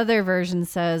 The other version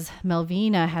says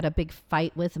Melvina had a big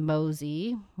fight with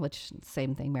Mosey, which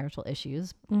same thing, marital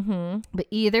issues. Mm-hmm. But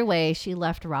either way, she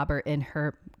left Robert in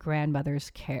her grandmother's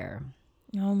care.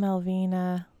 Oh,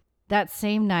 Melvina. That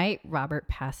same night, Robert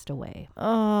passed away.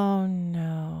 Oh,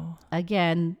 no.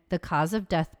 Again, the cause of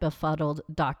death befuddled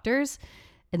doctors,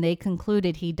 and they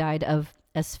concluded he died of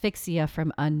asphyxia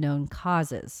from unknown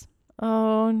causes.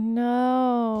 Oh,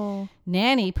 no.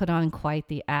 Nanny put on quite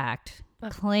the act,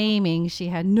 claiming she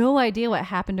had no idea what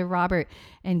happened to Robert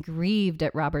and grieved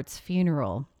at Robert's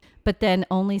funeral. But then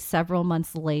only several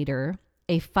months later,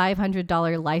 a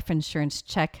 $500 life insurance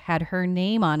check had her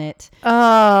name on it,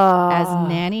 as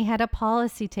Nanny had a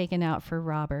policy taken out for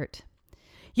Robert.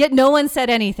 Yet no one said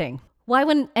anything. Why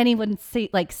wouldn't anyone see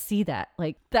that?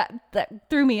 Like that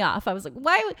threw me off. I was like,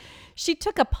 why? She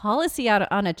took a policy out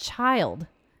on a child.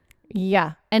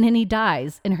 Yeah. And then he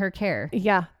dies in her care.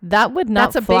 Yeah. That would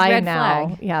not That's a fly big red now.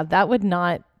 flag. Yeah. That would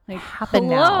not happen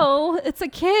now. Hello, it's a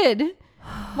kid.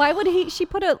 Why would she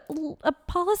put a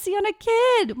policy on a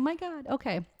kid? My God.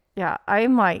 Okay. Yeah.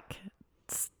 I'm like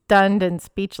stunned and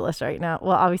speechless right now.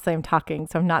 Well, obviously I'm talking,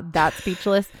 so I'm not that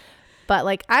speechless, but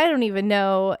like, I don't even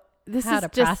know. This How is to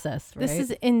just, process, right? This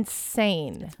is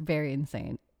insane. It's very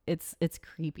insane. It's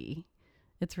creepy.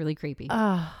 It's really creepy.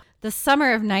 Oh. The summer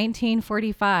of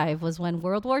 1945 was when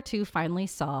World War II finally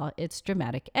saw its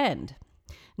dramatic end.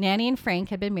 Nanny and Frank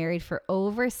had been married for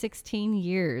over 16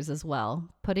 years as well,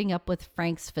 putting up with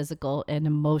Frank's physical and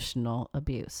emotional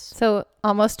abuse. So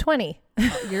almost 20.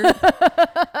 You're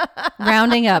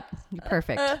rounding up.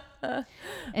 Perfect. And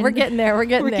we're getting there. We're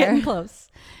getting close.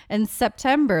 In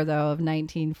September, though, of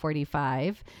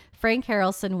 1945, Frank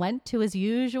Harrelson went to his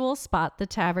usual spot, the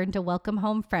tavern, to welcome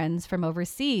home friends from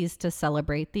overseas to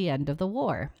celebrate the end of the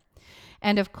war.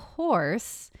 And of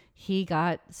course, he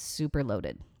got super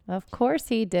loaded. Of course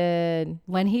he did.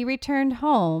 When he returned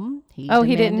home, he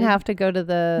didn't have to go to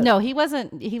the... No, he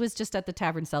wasn't. He was just at the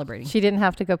tavern celebrating. She didn't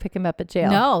have to go pick him up at jail.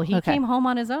 No, he came home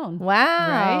on his own.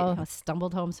 Wow. Right?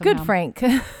 Stumbled home somehow. Good Frank.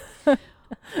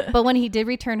 But when he did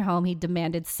return home, he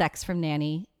demanded sex from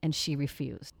Nanny, and she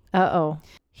refused. Uh-oh.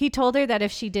 He told her that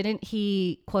if she didn't,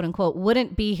 he, quote unquote,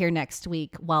 wouldn't be here next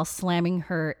week, while slamming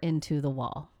her into the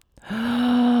wall.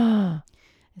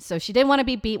 So she didn't want to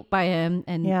be beat by him,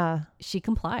 and she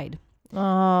complied.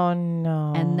 Oh,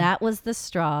 no. And that was the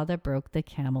straw that broke the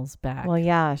camel's back. Well,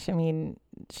 yeah.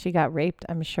 She got raped,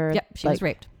 I'm sure. Yep, she was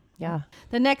raped. Yeah.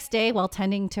 The next day, while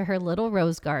tending to her little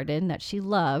rose garden that she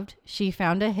loved, she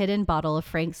found a hidden bottle of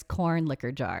Frank's corn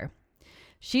liquor jar.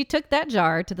 She took that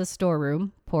jar to the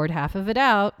storeroom, poured half of it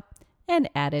out, and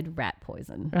added rat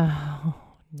poison. Oh,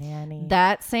 Nanny.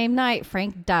 That same night,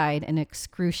 Frank died in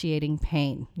excruciating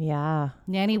pain. Yeah.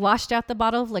 Nanny washed out the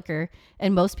bottle of liquor,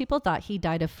 and most people thought he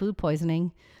died of food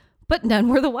poisoning, but none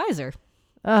were the wiser.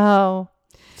 Oh,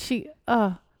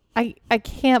 I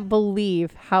can't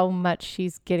believe how much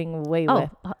she's getting away with.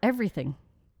 Everything.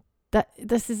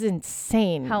 This is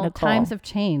insane, How Nicole. times have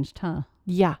changed, huh?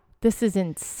 Yeah, this is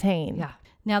insane. Yeah.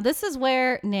 Now, this is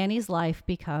where Nanny's life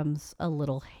becomes a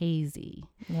little hazy.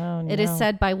 Oh, no. It is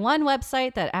said by one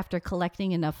website that after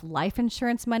collecting enough life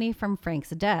insurance money from Frank's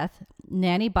death,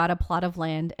 Nanny bought a plot of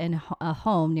land and a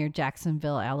home near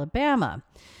Jacksonville, Alabama.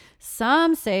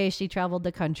 Some say she traveled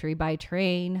the country by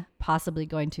train, possibly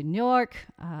going to New York,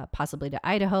 possibly to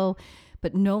Idaho,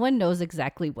 but no one knows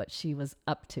exactly what she was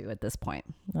up to at this point.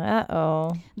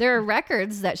 Uh-oh. There are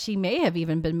records that she may have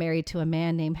even been married to a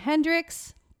man named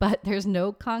Hendricks, but there's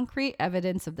no concrete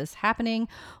evidence of this happening,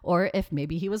 or if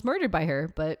maybe he was murdered by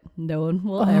her, but no one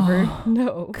will ever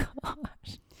know.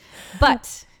 Gosh.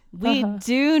 But we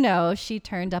do know she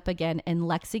turned up again in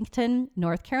Lexington,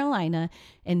 North Carolina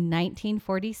in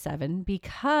 1947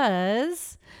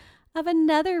 because of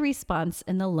another response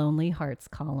in the Lonely Hearts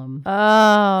column.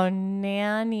 Oh,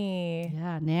 Nanny.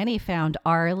 Yeah, Nanny found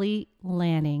Arlie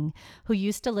Lanning, who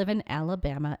used to live in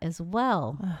Alabama as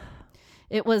well.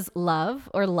 It was love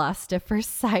or lust at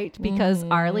first sight because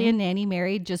Arlie and Nanny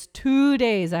married just 2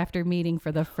 days after meeting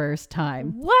for the first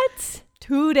time. What?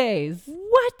 2 days.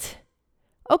 What?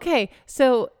 Okay,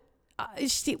 so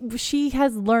she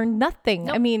has learned nothing.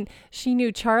 Nope. I mean, she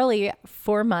knew Charlie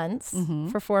for 4 months,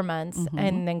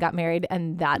 and then got married,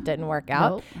 and that didn't work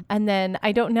out. Nope. And then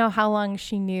I don't know how long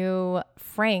she knew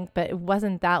Frank, but it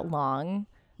wasn't that long.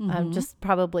 Just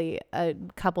probably a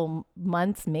couple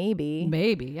months, maybe.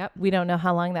 Maybe, yep. We don't know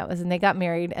how long that was. And they got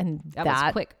married, and That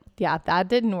was quick. Yeah, that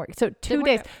didn't work. So 2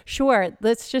 days. Sure,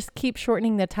 let's just keep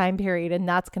shortening the time period, and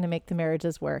that's going to make the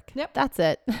marriages work. Yep. That's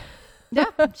it. Yeah,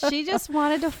 she just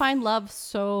wanted to find love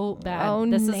so bad. Oh,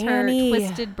 this Nanny. is her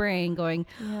twisted brain going,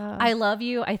 Yeah. I love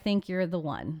you. I think you're the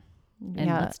one. And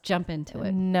let's jump into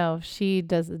it. No, she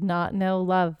does not know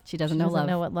love. She doesn't know love. Doesn't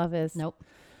know what love is. Nope.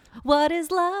 What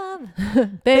is love?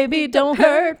 Baby, don't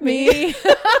hurt me.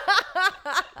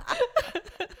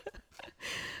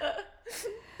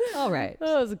 All right.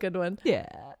 That was a good one. Yeah.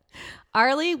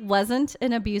 Arlie wasn't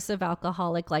an abusive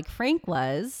alcoholic like Frank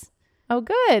was. Oh,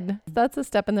 good. That's a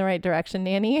step in the right direction,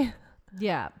 Nanny.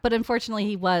 Yeah. But unfortunately,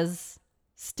 he was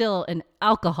still an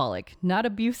alcoholic, not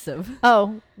abusive.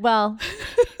 Oh, well.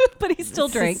 But he still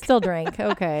drank. Still drank.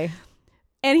 Okay.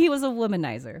 And he was a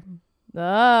womanizer.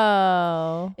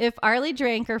 Oh. If Arlie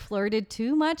drank or flirted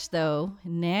too much, though,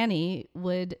 Nanny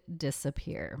would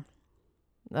disappear.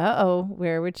 Uh-oh.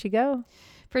 Where would she go?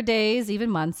 For days, even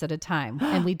months at a time.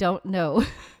 And we don't know.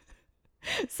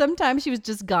 Sometimes she was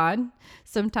just gone.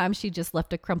 Sometimes she just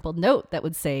left a crumpled note that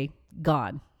would say,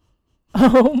 gone.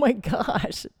 Oh, my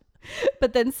gosh.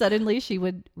 But then suddenly she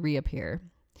would reappear.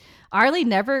 Arlie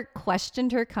never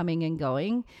questioned her coming and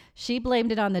going. She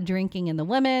blamed it on the drinking and the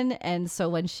women. And so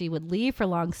when she would leave for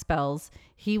long spells,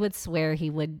 he would swear he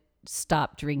would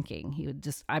stop drinking. He would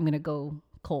just, I'm going to go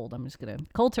cold. I'm just going to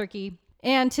cold turkey.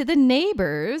 And to the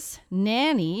neighbors,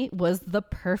 Nanny was the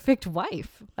perfect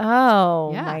wife.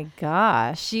 Oh, Yeah. my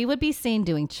gosh. She would be seen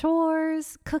doing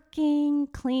chores, cooking,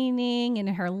 cleaning, and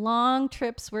her long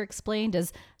trips were explained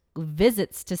as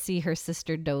visits to see her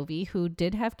sister Dovie, who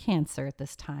did have cancer at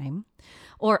this time,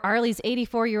 or Arlie's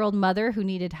 84-year-old mother who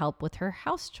needed help with her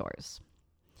house chores.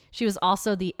 She was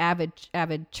also the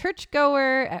avid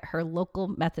churchgoer at her local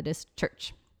Methodist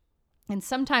church. And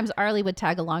sometimes Arlie would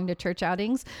tag along to church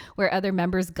outings where other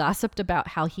members gossiped about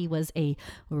how he was a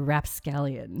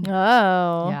rapscallion.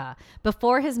 Oh. Yeah.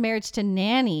 Before his marriage to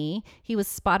Nanny, he was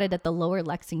spotted at the Lower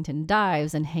Lexington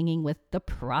Dives and hanging with the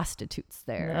prostitutes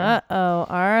there. Uh-oh,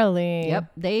 Arlie.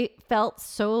 Yep. They felt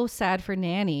so sad for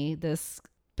Nanny, this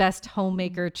best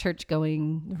homemaker,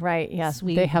 church-going Right, yeah.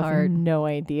 sweetheart. They have no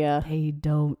idea. They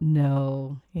don't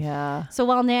know. Yeah. So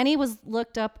while Nanny was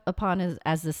looked up upon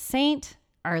as a saint,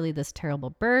 Arlie this terrible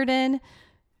burden,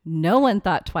 no one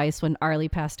thought twice when Arlie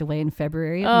passed away in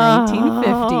February of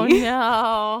 1950.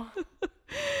 Oh, no.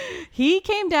 He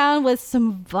came down with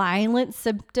some violent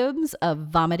symptoms of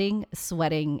vomiting,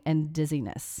 sweating, and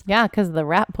dizziness. Yeah, because of the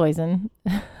rat poison.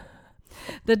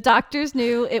 The doctors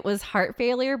knew it was heart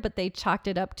failure, but they chalked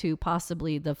it up to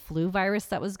possibly the flu virus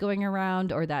that was going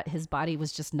around, or that his body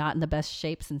was just not in the best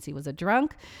shape since he was a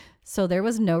drunk. So there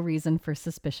was no reason for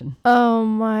suspicion. Oh,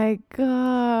 my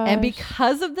God. And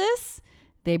because of this,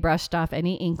 they brushed off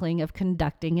any inkling of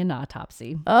conducting an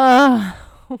autopsy. Oh,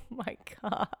 my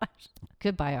gosh.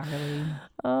 Goodbye, Arlie.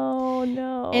 Oh,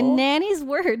 no. In Nanny's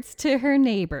words to her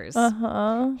neighbors,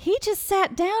 he just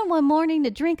sat down one morning to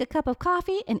drink a cup of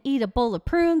coffee and eat a bowl of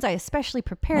prunes I especially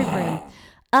prepared for him.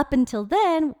 Up until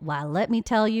then, why, let me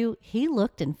tell you, he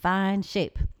looked in fine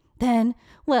shape. Then,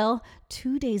 well,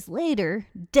 2 days later,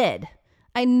 dead.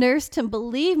 I nursed him.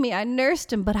 Believe me, I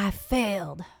nursed him, but I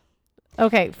failed.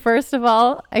 Okay, first of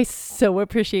all, I so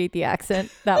appreciate the accent.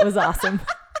 That was awesome.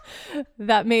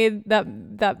 That made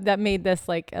this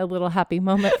like a little happy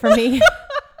moment for me.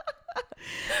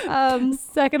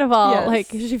 Second of all, yes. like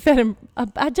she fed him.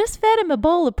 I just fed him a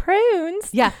bowl of prunes.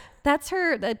 Yeah, that's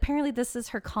her. Apparently, this is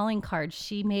her calling card.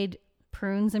 She made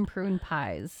prunes and prune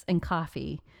pies and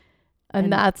coffee. And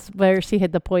that's where she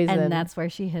hid the poison. And that's where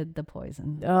she hid the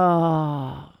poison.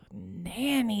 Oh,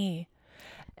 Nanny.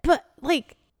 But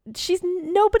like,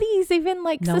 nobody's even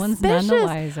like no suspicious. one's none the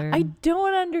wiser. I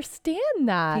don't understand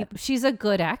that. She's a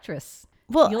good actress.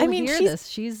 Well, You'll I mean, hear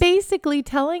she's basically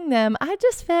telling them, I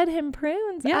just fed him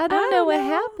prunes. Yeah, I don't know what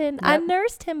happened. Yep. I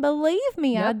nursed him. Believe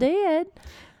me, I Yep. did.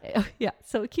 Yeah,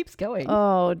 so it keeps going.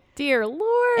 Oh, dear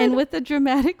Lord. And with a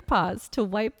dramatic pause to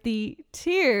wipe the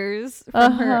tears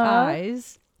from her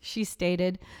eyes, she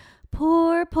stated,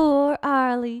 poor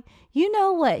Arlie. You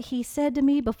know what he said to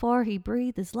me before he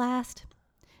breathed his last?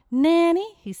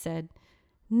 Nanny, he said,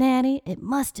 Nanny, it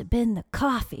must have been the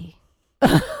coffee.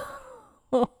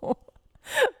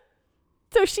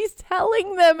 So she's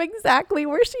telling them exactly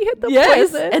where she hid the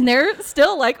poison. And they're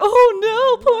still like, oh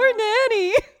no, poor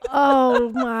Nanny.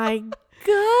 Oh my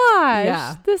gosh.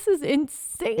 Yeah. This is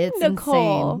insane, It's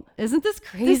Nicole. insane. Isn't this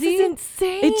crazy? This is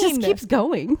insane. It just keeps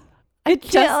going. It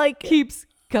just keeps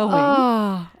going.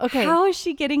 Oh, okay. How is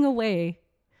she getting away?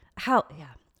 How? Yeah.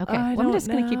 Okay. Well, I'm just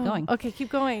going to keep going. Okay, keep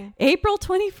going. April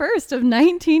 21st of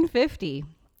 1950.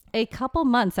 A couple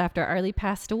months after Arlie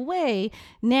passed away,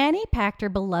 Nanny packed her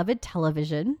beloved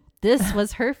television. This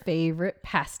was her favorite Her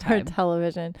pastime.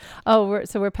 television. Oh,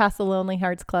 we're past the Lonely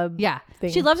Hearts Club. Yeah.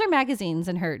 thing. She loves her magazines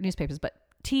and her newspapers, but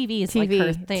TV is like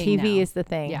her thing TV now. is the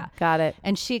thing. Yeah. Got it.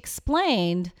 And she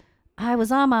explained I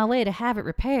was on my way to have it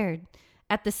repaired.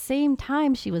 At the same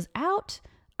time she was out,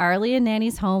 Arlie and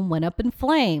Nanny's home went up in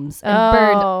flames and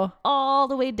burned all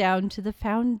the way down to the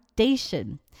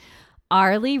foundation.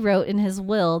 Arlie wrote in his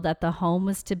will that the home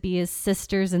was to be his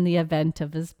sister's in the event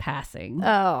of his passing.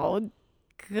 Oh,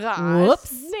 gosh.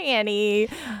 Whoops. Nanny.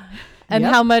 And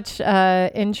how much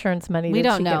insurance money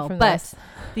did she get from this?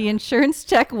 The insurance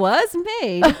check was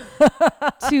made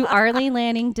to Arlie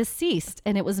Lanning, deceased,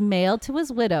 and it was mailed to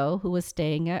his widow, who was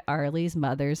staying at Arlie's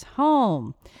mother's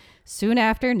home. Soon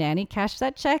after, Nanny cashed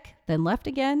that check, then left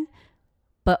again,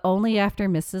 but only after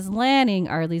Mrs. Lanning,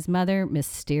 Arlie's mother,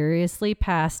 mysteriously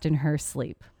passed in her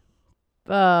sleep.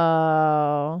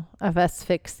 Oh, of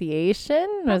asphyxiation?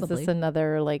 Was Probably. this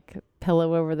another like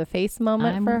pillow over the face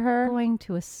moment for her? I'm going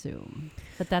to assume,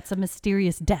 but that's a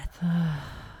mysterious death.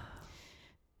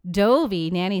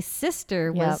 Dovie, Nanny's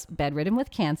sister, was bedridden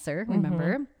with cancer,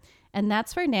 remember? And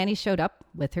that's where Nanny showed up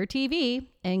with her TV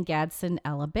in Gadsden,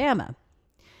 Alabama.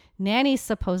 Nanny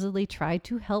supposedly tried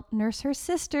to help nurse her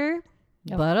sister,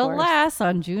 but alas,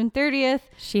 on June 30th,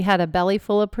 she had a belly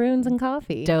full of prunes and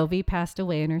coffee. Dovie passed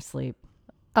away in her sleep.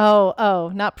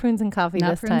 Oh, not prunes and coffee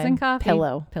Not this prunes time. and coffee.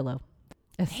 Pillow.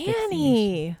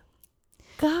 Nanny.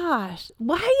 Gosh,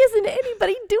 why isn't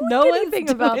anybody doing anything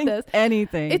about this?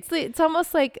 Anything. It's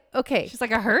almost like, okay. She's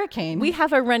like a hurricane. We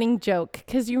have a running joke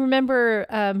because you remember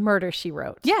Murder, She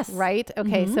Wrote. Yes. Right?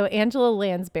 Okay, so Angela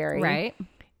Lansbury. Right.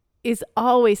 Is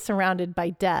always surrounded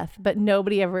by death, but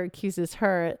nobody ever accuses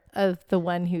her of the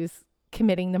one who's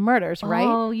committing the murders, right?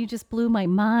 Oh, you just blew my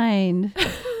mind.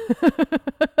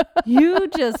 You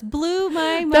just blew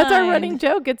my mind. That's our running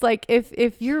joke. It's like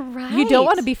if you're right, you don't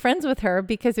want to be friends with her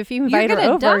because if you invite her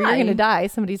over, you're going to die.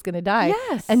 Somebody's going to die.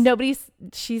 Yes. And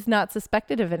she's not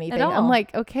suspected of anything. At all. I'm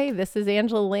like, okay, this is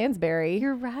Angela Lansbury.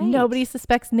 You're right. Nobody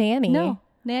suspects Nanny. No,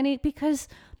 Nanny, because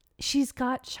she's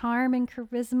got charm and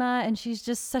charisma and she's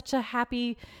just such a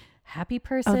happy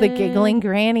person. Oh, the giggling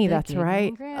granny. That's giggling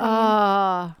right. granny.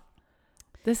 Oh,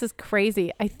 this is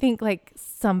crazy. I think like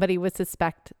somebody would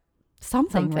suspect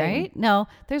something, right? No,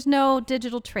 there's no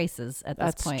digital traces at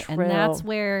this point. True. And that's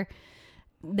where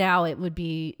now it would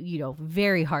be,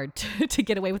 very hard to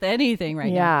get away with anything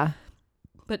right now. Yeah.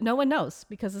 But no one knows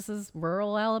because this is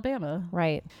rural Alabama.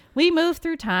 Right. We move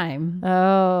through time.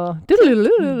 Oh.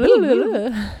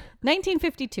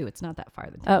 1952. It's not that far.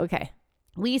 Okay.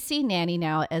 We see Nanny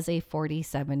now as a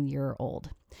 47-year-old.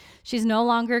 She's no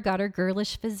longer got her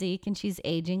girlish physique and she's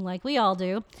aging like we all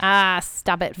do.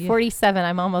 Stop it. 47.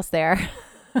 I'm almost there.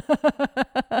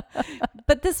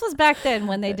 But this was back then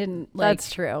when they didn't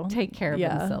that's true. take care of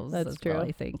themselves. That's true. Well,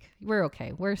 I think we're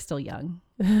okay. We're still young.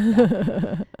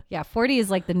 Yeah, 40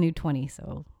 is like the new 20.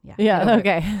 So yeah.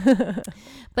 Okay.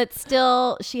 But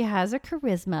still, she has a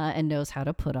charisma and knows how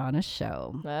to put on a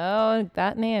show. Oh,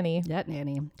 that Nanny. That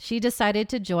Nanny. She decided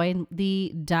to join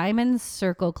the Diamond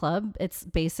Circle Club. It's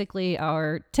basically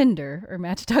our Tinder or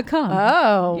Match.com.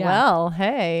 Oh, well,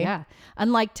 hey. Yeah.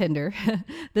 Unlike Tinder,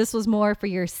 this was more for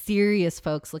your serious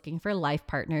folks looking for life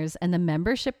partners, and the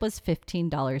membership was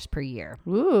 $15 per year.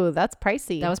 Ooh, that's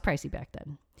pricey. That was pricey back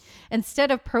then.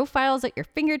 Instead of profiles at your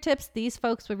fingertips, these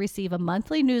folks would receive a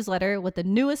monthly newsletter with the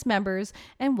newest members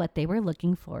and what they were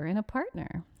looking for in a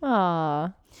partner.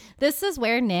 Aw. This is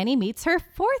where Nanny meets her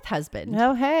fourth husband.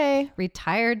 Oh, hey.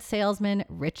 Retired salesman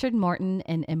Richard Morton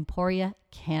in Emporia,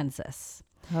 Kansas.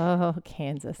 Oh,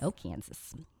 Kansas. Oh,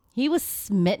 Kansas. He was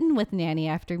smitten with Nanny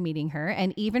after meeting her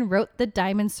and even wrote the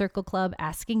Diamond Circle Club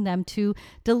asking them to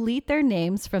delete their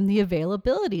names from the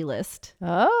availability list.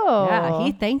 Oh. Yeah,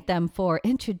 he thanked them for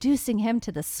introducing him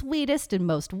to the sweetest and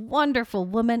most wonderful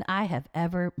woman I have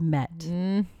ever met.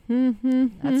 Mm-hmm.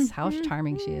 That's how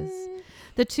charming she is.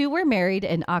 The two were married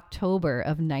in October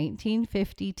of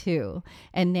 1952,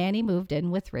 and Nanny moved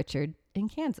in with Richard in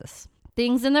Kansas.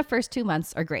 Things in the first 2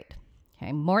 months are great.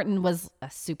 Okay, Morton was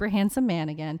a super handsome man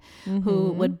again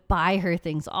who would buy her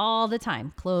things all the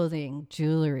time, clothing,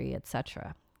 jewelry,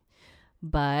 etc.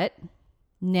 But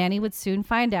Nanny would soon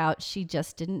find out she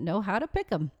just didn't know how to pick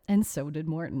them, and so did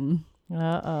Morton.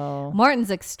 Uh-oh.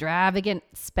 Morton's extravagant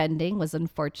spending was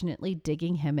unfortunately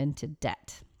digging him into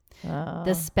debt. Oh.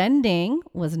 The spending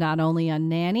was not only on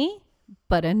Nanny,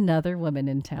 but another woman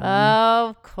in town.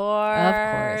 Of course. Of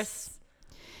course.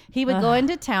 He would go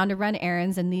into town to run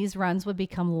errands, and these runs would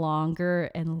become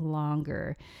longer and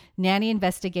longer. Nanny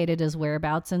investigated his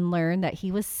whereabouts and learned that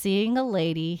he was seeing a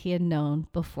lady he had known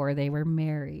before they were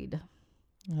married.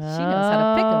 She knows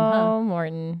how to pick him, huh? Oh,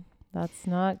 Morton. That's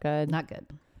not good. Not good.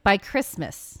 By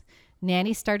Christmas,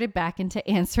 Nanny started back into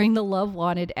answering the love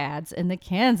wanted ads in the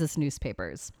Kansas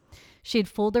newspapers. She had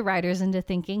fooled the writers into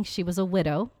thinking she was a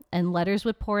widow and letters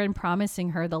would pour in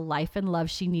promising her the life and love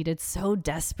she needed so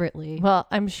desperately. Well,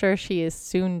 I'm sure she is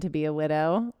soon to be a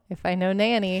widow. If I know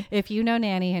Nanny. If you know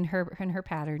Nanny and her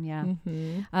pattern, yeah.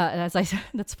 As I said,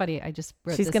 that's funny. I just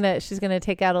wrote She's gonna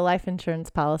take out a life insurance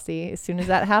policy. As soon as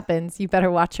that happens, you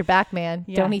better watch your back, man.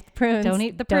 Yeah. Don't eat the prunes. Don't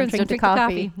eat the prunes. Don't drink the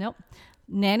coffee. Nope.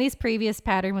 Nanny's previous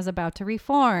pattern was about to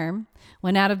reform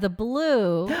when out of the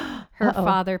blue, her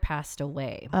father passed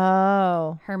away.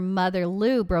 Oh. Her mother,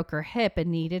 Lou, broke her hip and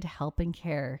needed help and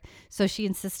care. So she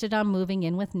insisted on moving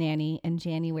in with Nanny in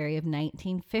January of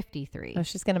 1953. Oh,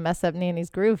 she's gonna mess up Nanny's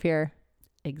groove here.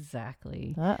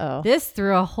 Exactly. Uh-oh. This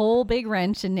threw a whole big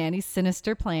wrench in Nanny's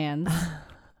sinister plans.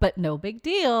 But no big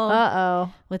deal.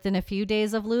 Uh-oh. Within a few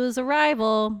days of Lou's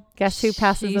arrival, Guess who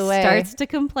passes she away? starts to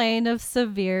complain of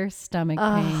severe stomach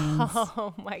pains.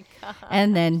 Oh my God.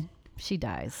 And then she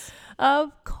dies.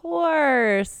 Of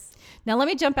course. Now, let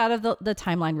me jump out of the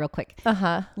timeline real quick.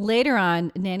 Uh-huh. Later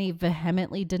on, Nanny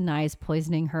vehemently denies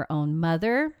poisoning her own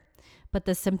mother, but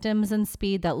the symptoms and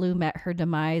speed that Lou met her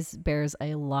demise bears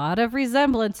a lot of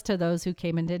resemblance to those who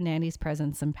came into Nanny's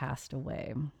presence and passed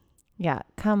away. Yeah.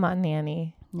 Come on,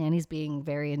 Nanny. Nanny's being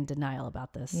very in denial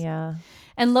about this. Yeah.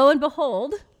 And lo and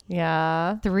behold,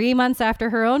 Yeah. 3 months after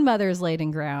her own mother is laid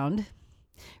in ground,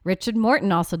 Richard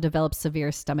Morton also develops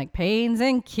severe stomach pains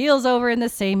and keels over in the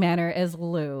same manner as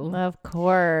Lou. Of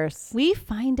course. We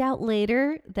find out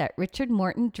later that Richard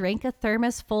Morton drank a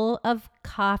thermos full of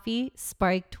coffee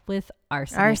spiked with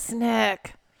arsenic.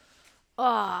 Arsenic.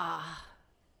 Ah.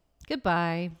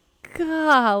 Goodbye.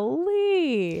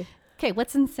 Golly. Okay,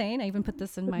 what's insane? I even put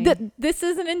this in my... This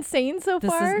isn't insane so This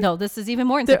far? this is even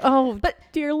more insane. But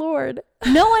dear Lord.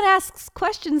 No one asks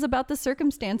questions about the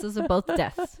circumstances of both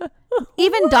deaths.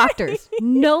 Even doctors.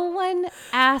 No one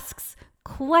asks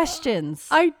questions.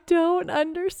 I don't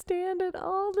understand at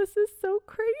all. This is so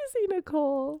crazy,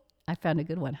 Nicole. I found a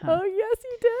good one, huh? Oh, yes,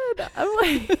 you did. I'm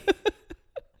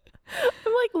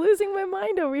like losing my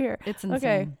mind over here. It's insane.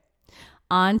 Okay.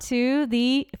 On to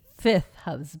the fifth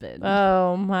husband.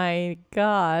 Oh my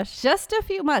gosh. Just a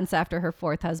few months after her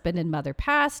fourth husband and mother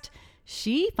passed,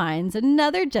 she finds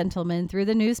another gentleman through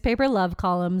the newspaper love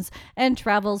columns and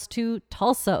travels to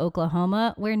Tulsa,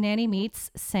 Oklahoma, where Nanny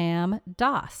meets Sam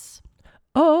Doss.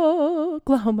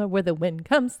 Oklahoma, where the wind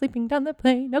comes sleeping down the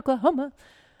plain, Oklahoma.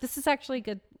 This is actually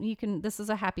good. This is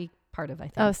a happy part of, I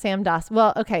think. Oh, Sam Doss.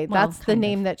 Well, okay. Well, That's the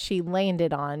name that she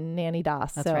landed on, Nanny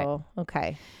Doss. That's right. right.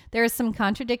 Okay. There is some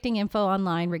contradicting info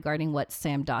online regarding what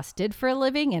Sam Doss did for a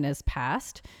living in his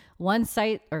past. One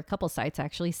site, or a couple sites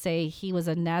actually, say he was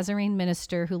a Nazarene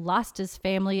minister who lost his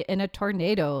family in a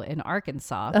tornado in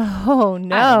Arkansas. Oh,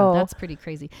 no. I don't know, that's pretty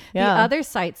crazy. Yeah. The other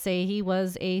sites say he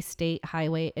was a state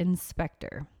highway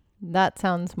inspector. That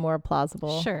sounds more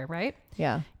plausible. Sure, right?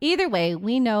 Yeah. Either way,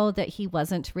 we know that he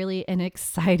wasn't really an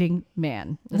exciting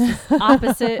man. This is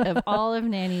opposite of all of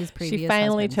Nanny's previous She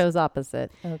finally husbands. chose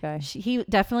opposite. Okay. He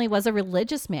definitely was a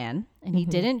religious man, and he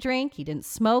didn't drink, he didn't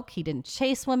smoke, he didn't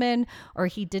chase women, or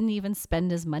he didn't even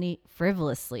spend his money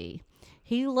frivolously.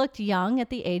 He looked young at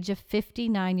the age of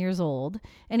 59 years old,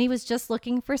 and he was just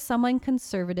looking for someone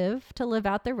conservative to live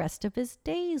out the rest of his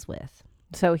days with.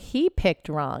 So he picked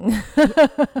wrong.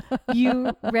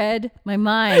 You read my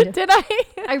mind. Did I?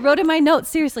 I wrote in my notes,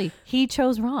 seriously, he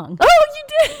chose wrong. Oh, you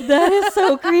did. That is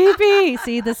so creepy.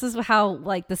 See, this is how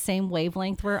like the same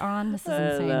wavelength we're on. This is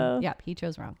I insane. know. Yep, he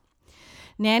chose wrong.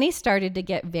 Nanny started to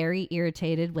get very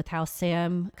irritated with how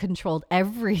Sam controlled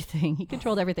everything. He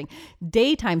controlled everything.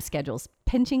 Daytime schedules,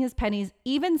 pinching his pennies,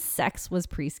 even sex was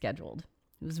pre-scheduled.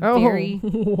 It was very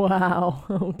wow.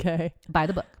 Okay. by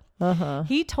the book. Uh-huh.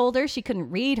 He told her she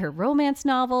couldn't read her romance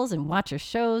novels and watch her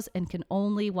shows and can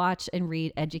only watch and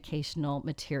read educational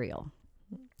material.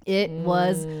 It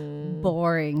was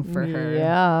boring for her.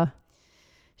 Yeah.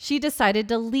 She decided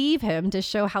to leave him to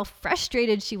show how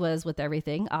frustrated she was with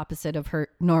everything, opposite of her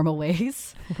normal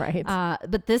ways. Right.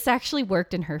 But this actually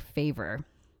worked in her favor.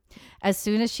 As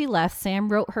soon as she left, Sam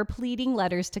wrote her pleading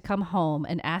letters to come home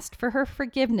and asked for her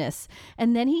forgiveness.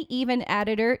 And then he even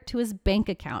added her to his bank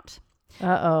account.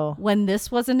 Uh-oh. When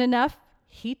this wasn't enough,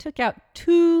 he took out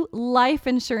 2 life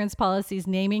insurance policies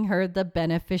naming her the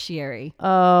beneficiary.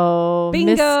 Oh,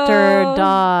 Bingo. Mr.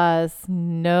 Doss.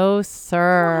 No,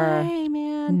 sir. Why,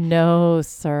 man? No,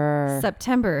 sir.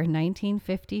 September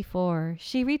 1954.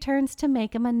 She returns to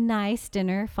make him a nice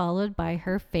dinner, followed by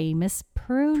her famous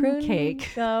prune cake.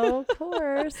 Oh, of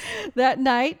course. That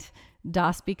night,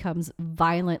 Doss becomes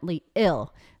violently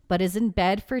ill, but is in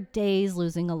bed for days,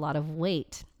 losing a lot of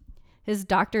weight. His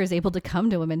doctor is able to come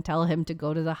to him and tell him to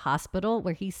go to the hospital,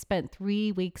 where he spent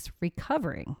 3 weeks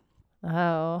recovering.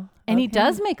 Oh. And he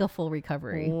does make a full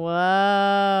recovery.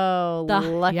 Whoa.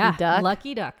 Lucky duck.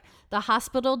 Lucky duck. The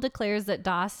hospital declares that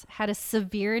Doss had a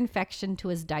severe infection to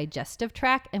his digestive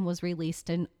tract and was released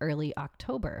in early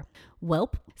October.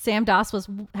 Welp, Sam Doss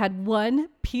had one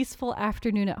peaceful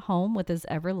afternoon at home with his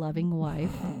ever-loving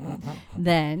wife.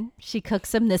 Then she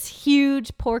cooks him this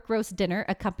huge pork roast dinner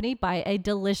accompanied by a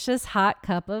delicious hot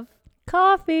cup of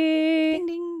coffee. Ding,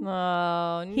 ding.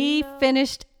 Oh, He no.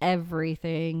 finished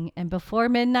everything, and before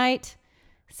midnight,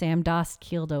 Sam Doss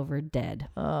keeled over dead.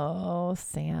 Oh,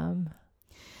 Sam.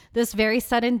 This very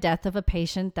sudden death of a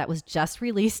patient that was just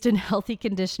released in healthy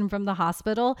condition from the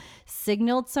hospital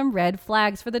signaled some red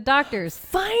flags for the doctors.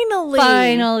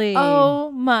 Finally.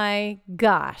 Oh my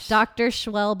gosh. Dr.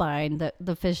 Schwelbein,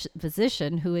 the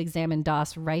physician who examined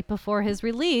Doss right before his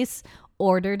release,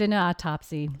 ordered an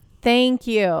autopsy. Thank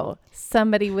you.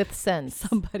 Somebody with sense.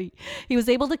 He was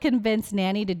able to convince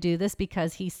Nanny to do this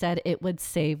because he said it would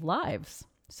save lives.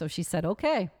 So she said,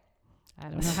 okay. I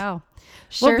don't know how.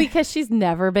 Sure. Well, because she's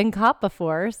never been caught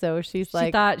before. So she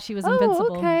thought she was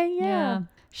invincible. Okay, yeah.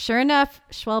 Sure enough,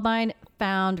 Schwelbein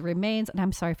found remains, and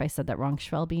I'm sorry if I said that wrong,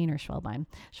 Schwelbein or Schwelbein.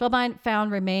 Schwelbein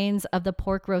found remains of the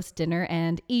pork roast dinner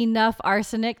and enough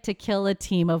arsenic to kill a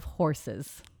team of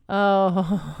horses.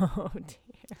 Oh,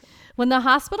 dear. When the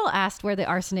hospital asked where the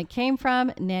arsenic came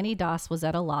from, Nanny Doss was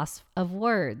at a loss of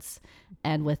words.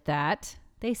 And with that,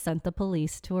 they sent the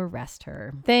police to arrest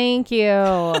her. Thank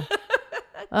you.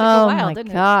 Oh my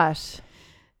gosh.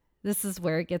 This is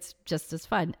where it gets just as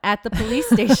fun. At the police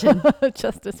station.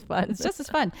 Just as fun. It's just as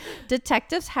fun.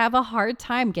 Detectives have a hard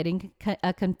time getting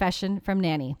a confession from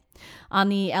Nanny. On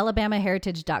the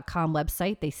AlabamaHeritage.com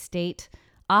website, they state,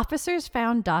 officers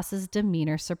found Doss's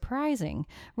demeanor surprising.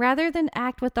 Rather than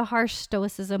act with the harsh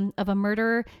stoicism of a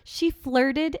murderer, she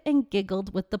flirted and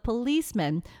giggled with the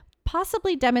policemen,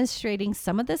 possibly demonstrating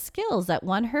some of the skills that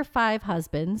won her 5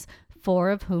 husbands, 4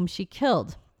 of whom she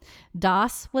killed.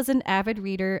 Doss was an avid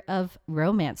reader of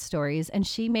romance stories, and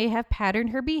she may have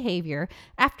patterned her behavior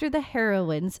after the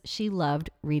heroines she loved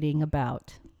reading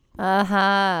about.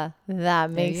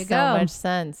 That makes so much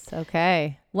sense.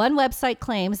 Okay. One website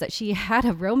claims that she had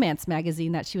a romance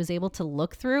magazine that she was able to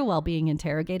look through while being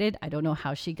interrogated. I don't know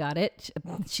how she got it.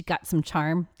 She got some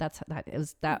charm.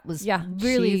 That was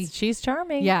really she's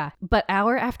charming. Yeah, but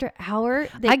hour after hour,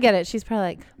 I get it. She's probably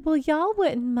like, well, y'all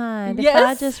wouldn't mind if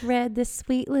I just read this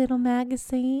sweet little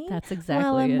magazine. That's exactly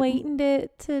while I'm it. waiting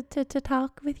to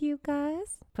talk with you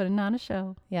guys. Putting on a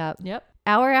show. Yep.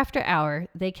 Hour after hour,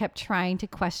 they kept trying to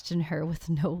question her with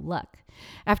no luck.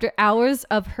 After hours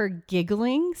of her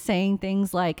giggling, saying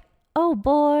things like, oh,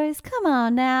 boys, come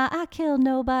on now. I killed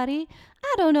nobody.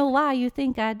 I don't know why you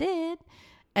think I did.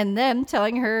 And then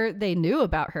telling her they knew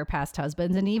about her past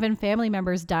husbands and even family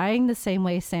members dying the same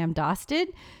way Sam Doss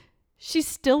did, she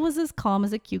still was as calm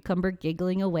as a cucumber,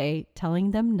 giggling away,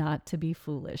 telling them not to be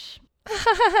foolish.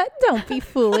 Don't be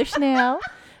foolish now.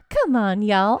 Come on,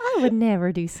 y'all. I would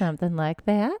never do something like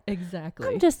that. Exactly.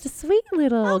 I'm just a sweet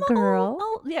little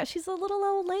girl. Yeah, she's a little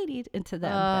old lady into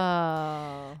them.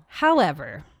 Oh.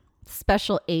 However,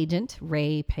 Special Agent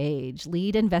Ray Page,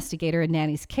 lead investigator in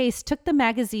Nanny's case, took the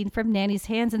magazine from Nanny's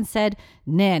hands and said,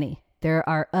 Nanny, there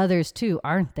are others too,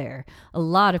 aren't there? A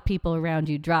lot of people around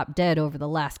you dropped dead over the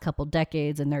last couple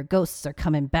decades, and their ghosts are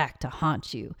coming back to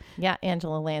haunt you. Yeah,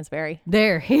 Angela Lansbury.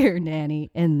 They're here,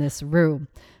 Nanny, in this room.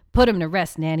 Put them to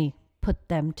rest, Nanny. Put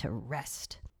them to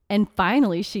rest. And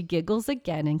finally, she giggles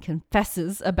again and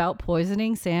confesses about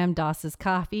poisoning Sam Doss's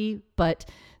coffee, but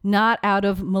not out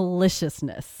of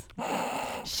maliciousness.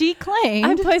 She claimed...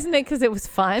 I poisoned it because it was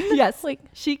fun? Yes,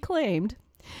 she claimed,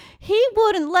 he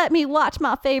wouldn't let me watch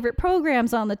my favorite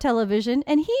programs on the television,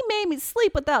 and he made me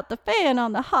sleep without the fan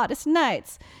on the hottest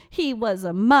nights. He was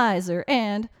a miser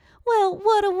and... well,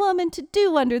 what a woman to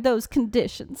do under those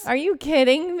conditions. Are you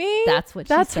kidding me? That's what she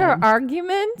said. That's her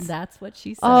argument? That's what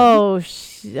she said. Oh.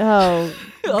 You're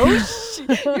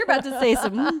about to say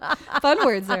some fun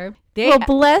words there.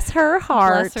 Bless her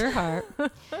heart. Bless her heart.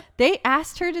 They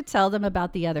asked her to tell them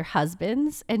about the other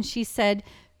husbands, and she said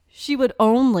she would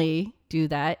only do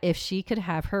that if she could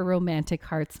have her Romantic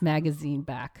Hearts magazine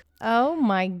back. Oh,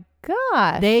 my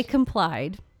gosh. They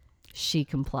complied. She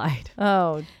complied.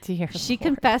 Oh, dear. She Lord.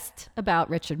 confessed about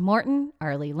Richard Morton,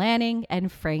 Arlie Lanning, and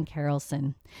Frank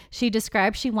Harrelson. She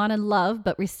described she wanted love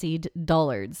but received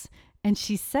dullards. And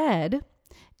she said,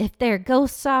 if their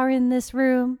ghosts are in this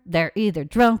room, they're either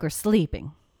drunk or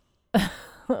sleeping.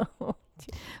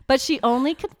 But she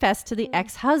only confessed to the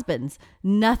ex-husbands,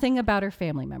 nothing about her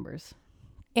family members.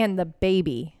 And the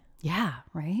baby. Yeah,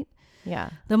 right? Yeah.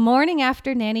 The morning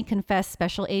after Nanny confessed,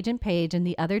 Special Agent Page and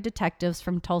the other detectives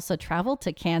from Tulsa traveled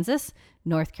to Kansas,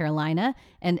 North Carolina,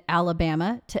 and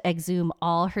Alabama to exhume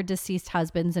all her deceased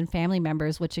husbands and family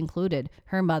members, which included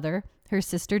her mother, her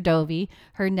sister Dovie,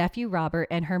 her nephew Robert,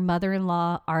 and her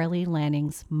mother-in-law Arlie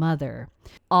Lanning's mother.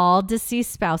 All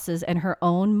deceased spouses and her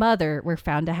own mother were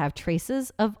found to have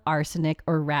traces of arsenic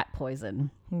or rat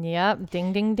poison. Yep.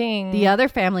 Ding, ding, ding. The other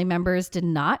family members did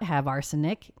not have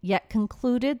arsenic, yet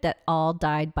concluded that all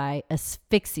died by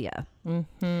asphyxia.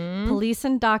 Mm-hmm. Police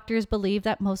and doctors believe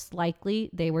that most likely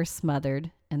they were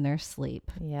smothered in their sleep.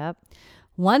 Yep.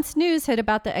 Once news hit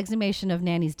about the exhumation of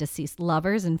Nanny's deceased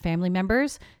lovers and family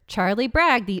members, Charlie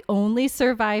Bragg, the only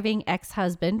surviving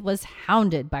ex-husband, was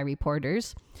hounded by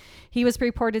reporters. He was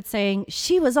reported saying,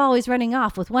 "She was always running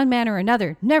off with one man or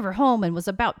another, never home, and was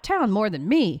about town more than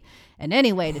me. And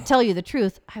anyway, to tell you the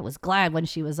truth, I was glad when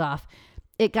she was off.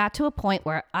 It got to a point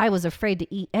where I was afraid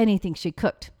to eat anything she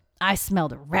cooked. I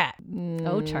smelled a rat."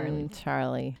 Oh, Charlie.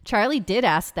 Charlie. Charlie did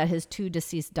ask that his 2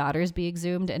 deceased daughters be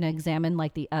exhumed and examined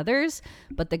like the others,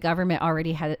 but the government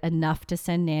already had enough to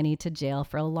send Nanny to jail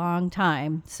for a long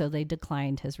time, so they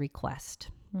declined his request.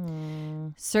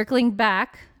 Circling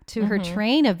back to her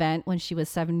train event when she was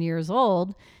 7 years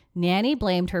old, Nanny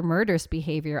blamed her murderous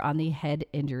behavior on the head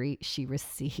injury she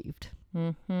received.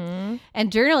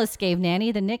 And journalists gave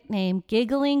Nanny the nickname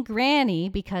Giggling Granny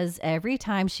because every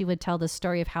time she would tell the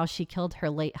story of how she killed her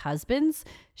late husbands,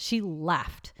 she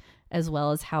laughed, as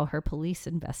well as how her police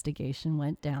investigation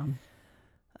went down.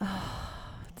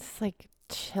 It's like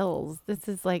chills. This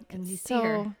is like, And you see so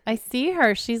her. I see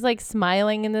her. She's like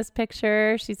smiling in this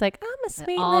picture. She's like, I'm a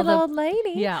sweet all little the- old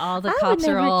lady. Yeah, all the I would cops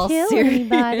are never all kill serious.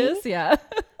 anybody. Yeah.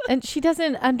 And she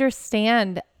doesn't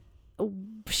understand.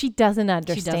 She doesn't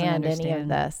understand any of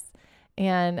understand. this.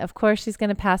 And of course, she's going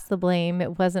to pass the blame.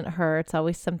 It wasn't her. It's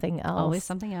always something else. Always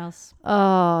something else.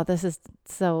 Oh, this is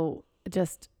so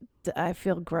just, I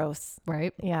feel gross.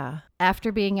 Right. Yeah.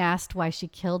 After being asked why she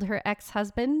killed her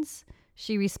ex-husbands,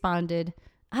 she responded,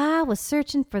 "I was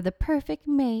searching for the perfect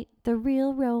mate, the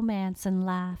real romance and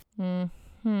life."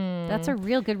 That's a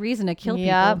real good reason to kill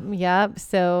people. Yep.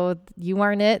 So you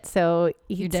weren't it. So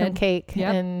You're eat some dead. cake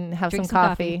Yep. and have Drink some some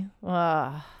coffee.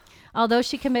 Ugh. Although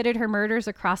she committed her murders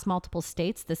across multiple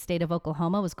states, the state of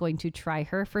Oklahoma was going to try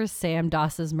her for Sam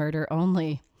Doss's murder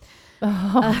only.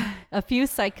 A few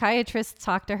psychiatrists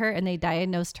talked to her and they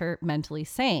diagnosed her mentally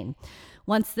sane.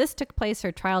 Once this took place,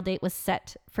 her trial date was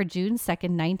set for June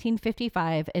 2nd,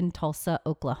 1955 in Tulsa,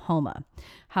 Oklahoma.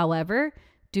 However,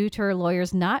 due to her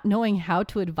lawyers not knowing how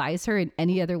to advise her in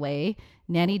any other way,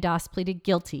 Nanny Doss pleaded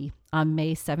guilty on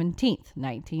May 17th,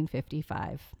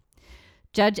 1955.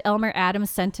 Judge Elmer Adams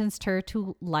sentenced her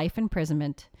to life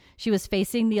imprisonment. She was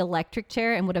facing the electric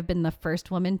chair and would have been the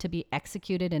first woman to be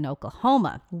executed in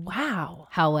Oklahoma. Wow.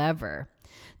 However,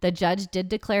 the judge did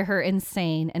declare her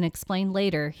insane and explained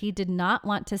later he did not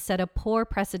want to set a poor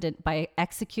precedent by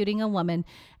executing a woman,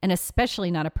 and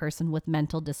especially not a person with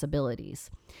mental disabilities.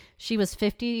 She was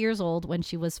 50 years old when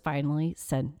she was finally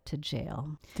sent to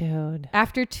jail. Dude.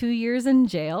 After 2 years in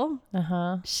jail,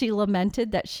 Uh-huh. she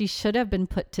lamented that she should have been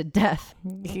put to death.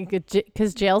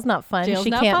 Because jail's not fun. Jail's she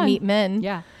not can't fun. meet men.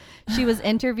 Yeah. She was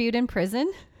interviewed in prison.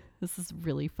 This is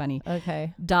really funny.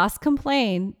 Okay. Doss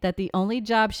complained that the only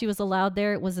job she was allowed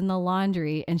there was in the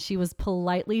laundry, and she was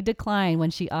politely declined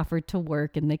when she offered to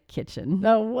work in the kitchen.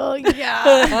 Oh, well,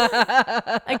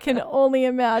 yeah. I can only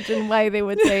imagine why they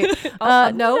would say,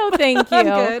 no, thank you.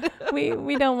 I'm good.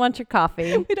 We don't want your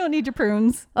coffee. We don't need your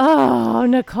prunes. Oh,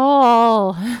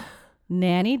 Nicole.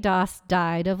 Nanny Doss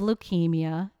died of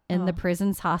leukemia in the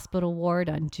prison's hospital ward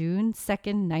on June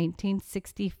 2nd,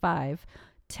 1965.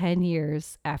 10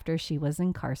 years after she was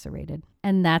incarcerated.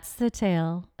 And that's the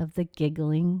tale of the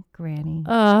Giggling Granny.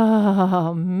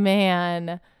 Oh,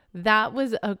 man. That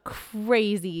was a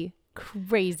crazy,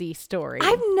 crazy story.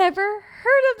 I've never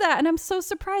heard of that. And I'm so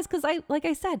surprised because like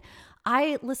I said,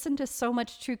 I listen to so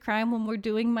much true crime when we're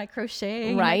doing my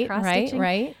crocheting. Right.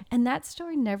 Right. And that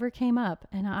story never came up.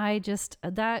 And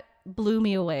that blew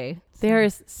me away.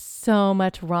 There's so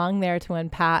much wrong there to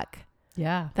unpack.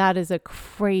 Yeah. That is a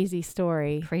crazy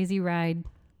story. Crazy ride.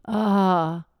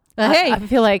 Oh, Hey, I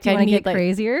feel like do you I want to need get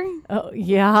crazier? Oh,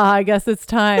 yeah, I guess it's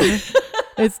time.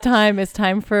 It's time. It's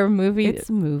time for movie. It's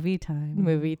movie time.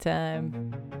 Movie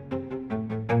time.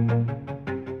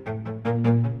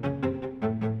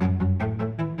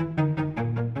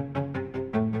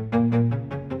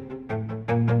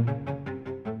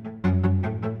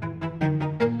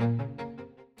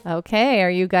 Okay, are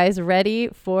you guys ready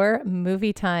for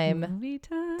movie time? Movie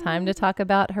time. Time to talk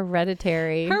about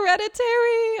Hereditary.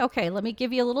 Hereditary. Okay, let me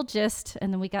give you a little gist,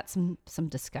 and then we got some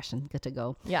discussion good to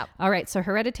go. Yeah. All right, so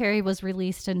Hereditary was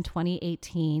released in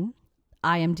 2018.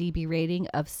 IMDb rating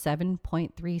of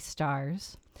 7.3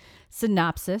 stars.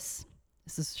 Synopsis.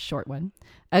 This is a short one.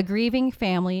 A grieving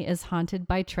family is haunted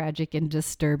by tragic and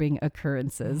disturbing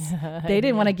occurrences. They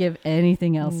didn't want to give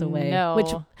anything else away. No,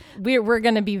 Which we're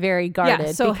going to be very guarded.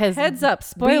 yeah, so because heads up,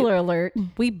 spoiler alert.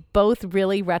 We both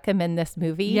really recommend this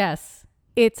movie. Yes.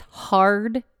 It's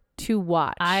hard to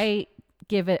watch. I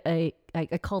give it I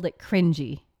called it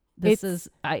cringy.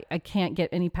 I can't get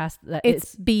any past that.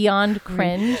 It's beyond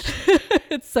cringe.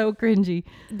 It's so cringy.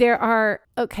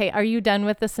 Are you done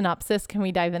with the synopsis? Can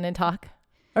we dive in and talk?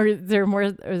 Or is there more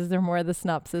of the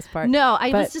synopsis part? No,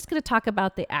 I was just going to talk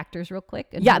about the actors real quick.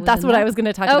 Yeah, that's what I was going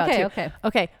to talk about too.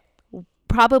 Okay.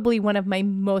 Probably one of my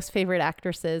most favorite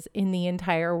actresses in the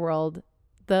entire world.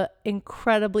 The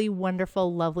incredibly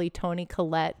wonderful, lovely Toni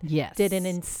Collette did an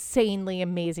insanely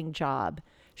amazing job.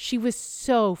 She was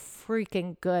so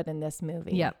freaking good in this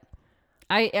movie. Yep.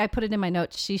 I put it in my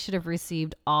notes. She should have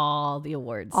received all the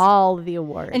awards. All the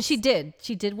awards. And she did.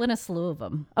 She did win a slew of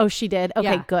them. Oh, she did?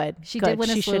 Okay, yeah. good. She did win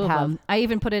a slew of them. I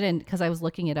even put it in because I was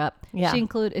looking it up. Yeah.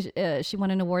 She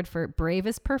won an award for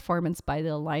bravest performance by the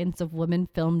Alliance of Women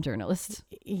Film Journalists.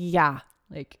 Yeah.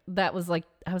 Like that was like,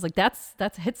 I was like, that's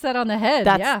hits that on the head.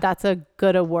 That's a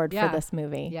good award for this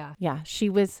movie. Yeah. Yeah. She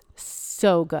was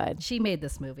so good. She made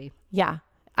this movie. Yeah.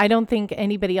 I don't think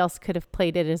anybody else could have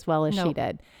played it as well as she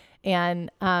did. And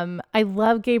I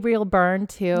love Gabriel Byrne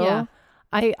too. Yeah.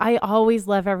 I always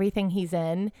love everything he's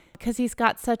in because he's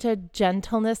got such a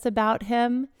gentleness about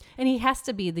him. And he has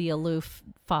to be the aloof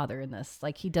father in this.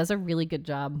 Like he does a really good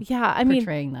job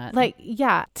portraying that. Like,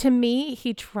 yeah, to me,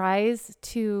 he tries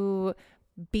to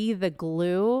be the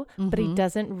glue, but he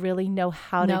doesn't really know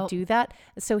how to do that.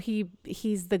 So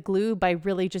he's the glue by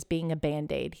really just being a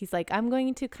Band-Aid. He's like, I'm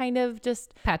going to kind of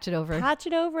just patch it over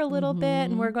a little bit,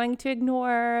 and we're going to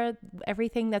ignore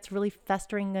everything that's really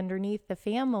festering underneath the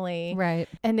family. Right.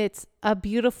 And it's a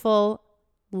beautiful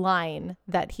line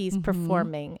that he's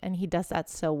performing, and he does that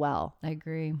so well. I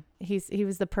agree. He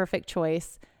was the perfect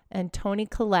choice. And Toni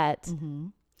Collette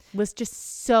was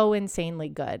just so insanely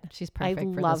good. She's perfect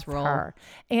I for love this role. her.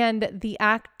 And the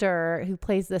actor who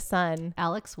plays the son,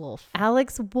 Alex Wolff.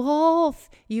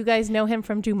 You guys know him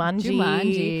from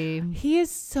Jumanji. He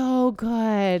is so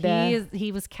good.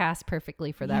 He was cast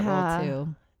perfectly for that role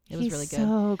too. It was really good.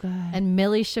 So good. And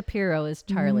Millie Shapiro is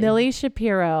Charlie. Millie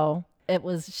Shapiro.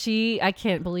 I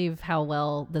can't believe how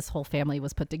well this whole family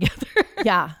was put together.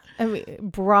 Yeah. I mean,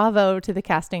 bravo to the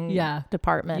casting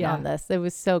department Yeah. on this. It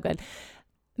was so good.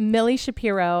 Millie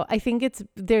Shapiro, I think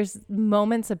there's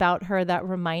moments about her that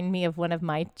remind me of one of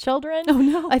my children. Oh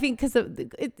no. I think because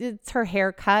it's her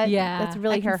haircut. Yeah. That's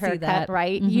really her haircut,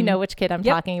 right? Mm-hmm. You know which kid I'm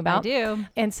talking about. I do.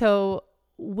 And so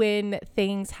when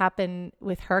things happen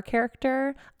with her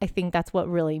character, I think that's what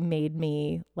really made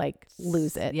me like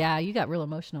lose it. Yeah, you got real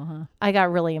emotional, huh? I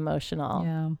got really emotional.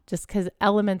 Yeah. Just because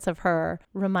elements of her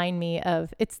remind me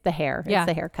of, it's the hair. It's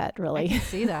the haircut, really. I can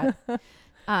see that.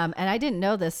 And I didn't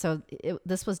know this. So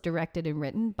this was directed and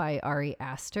written by Ari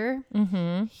Aster.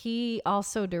 Mm-hmm. He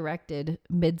also directed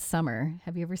Midsummer.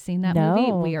 Have you ever seen that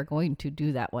movie? We are going to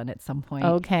do that one at some point.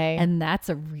 Okay. And that's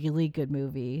a really good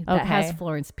movie that has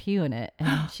Florence Pugh in it.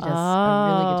 And she does a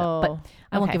really good job. But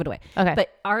I won't give it away. Okay.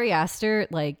 But Ari Aster,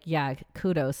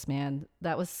 kudos, man.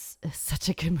 That was such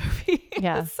a good movie.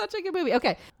 Yeah. Such a good movie.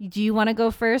 Okay. Do you want to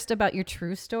go first about your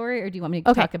true story, or do you want me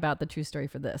to talk about the true story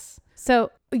for this?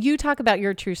 So you talk about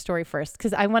your true story first,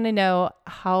 because I want to know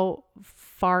how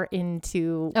far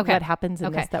into what happens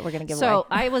in this that we're going to give away. So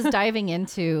I was diving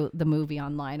into the movie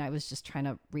online. I was just trying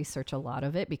to research a lot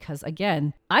of it because,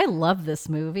 again, I love this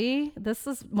movie. This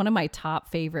is one of my top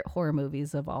favorite horror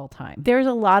movies of all time. There's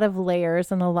a lot of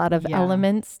layers and a lot of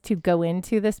elements to go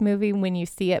into this movie when you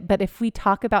see it. But if we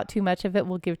talk about too much of it,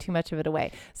 we'll give too much of it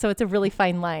away. So it's a really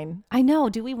fine line. I know.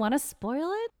 Do we want to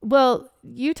spoil it? Well,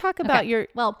 you talk about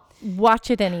watch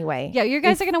it anyway. Yeah, you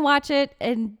guys are going to watch it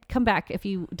and come back if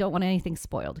you don't want anything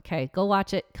spoiled. Okay, go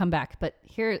watch it, come back. But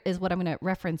here is what I'm going to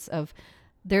reference of.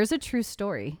 There's a true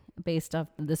story based off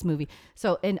this movie.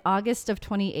 So in August of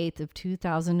 28th of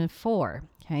 2004,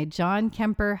 John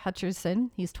Kemper Hutcherson,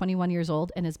 he's 21 years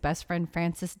old, and his best friend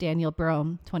Francis Daniel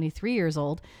Brome, 23 years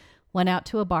old, went out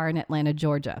to a bar in Atlanta,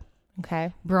 Georgia.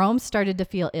 Okay. Brome started to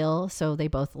feel ill, so they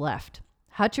both left.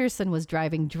 Hutcherson was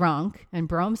driving drunk, and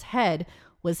Brome's head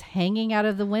was hanging out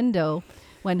of the window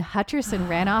when Hutcherson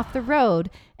ran off the road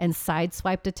and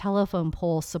sideswiped a telephone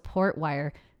pole support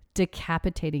wire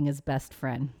decapitating his best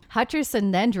friend.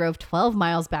 Hutcherson then drove 12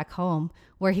 miles back home,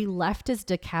 where he left his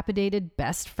decapitated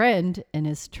best friend in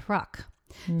his truck.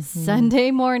 Sunday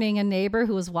morning, a neighbor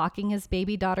who was walking his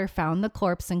baby daughter found the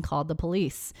corpse and called the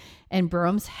police. And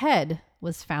Brome's head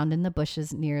was found in the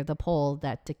bushes near the pole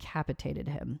that decapitated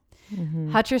him.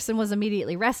 Hutcherson was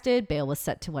immediately arrested. Bail was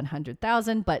set to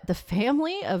 $100,000, but the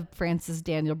family of Francis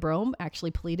Daniel Brome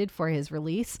actually pleaded for his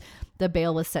release. The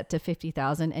bail was set to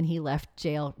 $50,000, and he left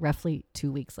jail roughly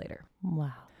 2 weeks later.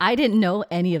 Wow. I didn't know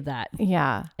any of that.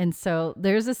 Yeah. And so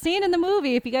there's a scene in the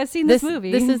movie. If you guys seen this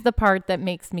movie, this is the part that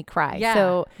makes me cry. Yeah.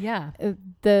 So yeah.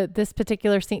 This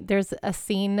particular scene, there's a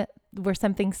scene where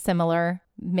something similar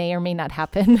may or may not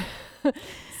happen.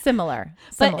 Similar.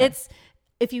 But it's,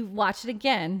 if you watch it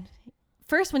again,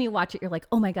 first when you watch it, you're like,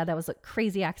 oh my God, that was a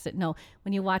crazy accident. No,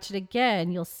 when you watch it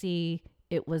again, you'll see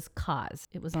it was caused.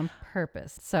 It was on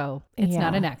purpose. So it's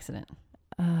not an accident.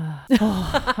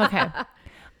 Okay.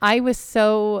 I was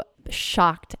so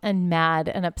shocked and mad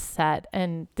and upset.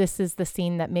 And this is the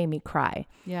scene that made me cry.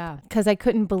 Yeah. Because I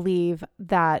couldn't believe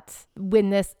that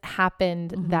when this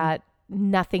happened, that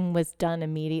nothing was done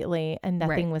immediately and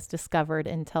nothing was discovered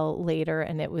until later.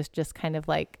 And it was just kind of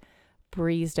like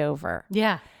breezed over.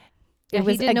 Yeah. It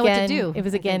was, he didn't know what to do. It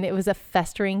was it was a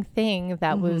festering thing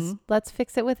that was, let's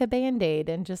fix it with a Band-Aid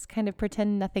and just kind of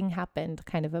pretend nothing happened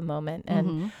kind of a moment.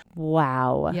 And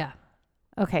wow. Yeah.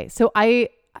 Okay. So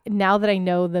now that I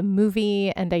know the movie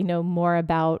and I know more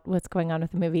about what's going on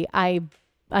with the movie, I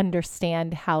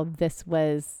understand how this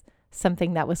was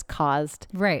something that was caused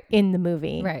in the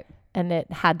movie. Right. And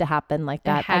it had to happen like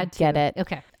that. I get it.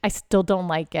 Okay. I still don't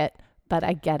like it, but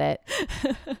I get it.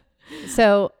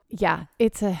 So yeah,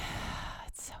 it's so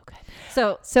good.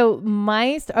 So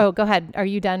go ahead. Are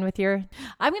you done with your?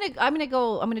 I'm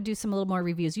gonna do some little more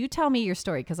reviews. You tell me your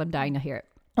story because I'm dying to hear it.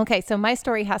 Okay. So my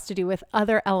story has to do with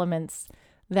other elements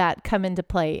that come into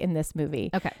play in this movie.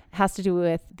 Okay. It has to do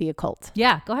with the occult.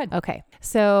 Yeah, go ahead. Okay.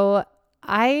 So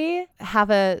I have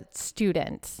a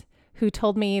student who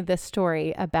told me this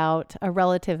story about a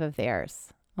relative of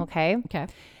theirs. Okay. Okay.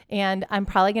 And I'm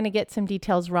probably going to get some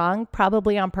details wrong,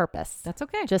 probably on purpose. That's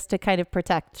okay. Just to kind of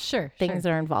protect things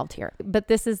that are involved here. But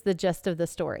this is the gist of the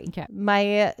story. Okay.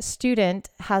 My student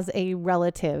has a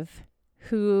relative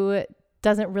who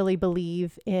doesn't really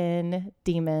believe in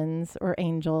demons or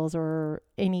angels or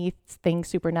anything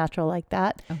supernatural like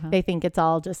that. They think it's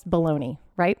all just baloney,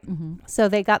 right? So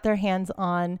they got their hands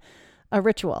on a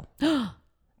ritual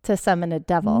to summon a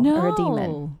devil or a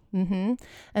demon.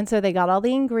 And so they got all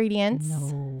the ingredients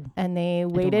and they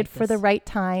waited for the right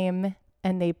time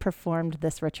and they performed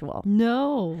this ritual.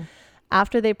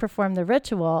 After they performed the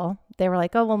ritual, they were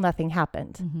like, oh, well, nothing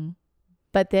happened.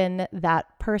 But then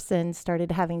that person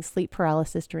started having sleep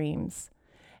paralysis dreams.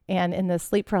 And in the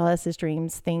sleep paralysis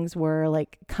dreams, things were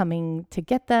like coming to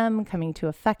get them, coming to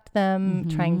affect them,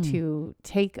 trying to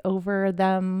take over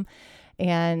them.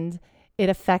 And it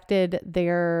affected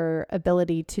their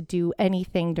ability to do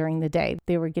anything during the day.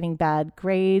 They were getting bad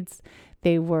grades.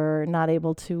 They were not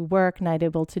able to work, not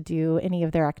able to do any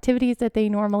of their activities that they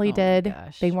normally did.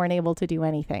 They weren't able to do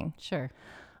anything.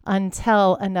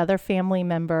 Until another family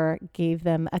member gave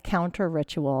them a counter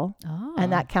ritual.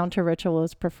 And that counter ritual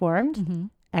was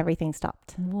performed. Everything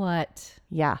stopped. What?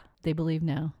 Yeah. They believe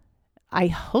now. I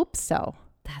hope so.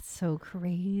 That's so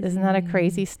crazy. Isn't that a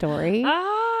crazy story?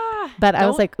 But I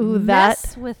was like, ooh,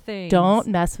 don't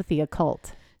mess with the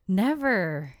occult.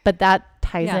 Never. But that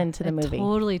ties into the movie.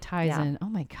 Totally ties in. Oh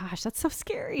my gosh, that's so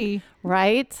scary.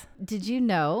 Right? Did you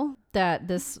know that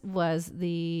this was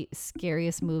the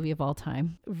scariest movie of all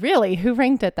time? Really? Who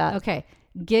ranked it that? Okay.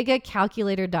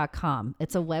 Gigacalculator.com.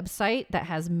 It's a website that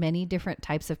has many different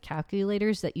types of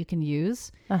calculators that you can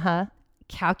use.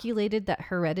 Calculated that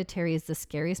Hereditary is the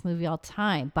scariest movie of all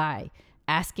time by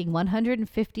asking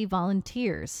 150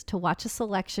 volunteers to watch a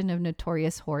selection of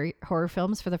notorious horror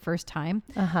films for the first time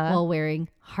while wearing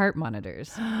heart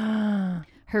monitors.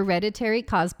 Hereditary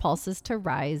caused pulses to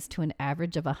rise to an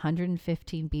average of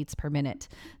 115 beats per minute,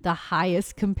 the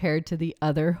highest compared to the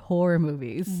other horror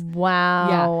movies. Wow.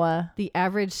 Yeah, the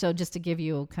average, so just to give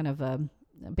you kind of a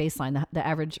baseline, the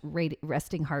average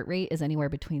resting heart rate is anywhere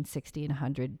between 60 and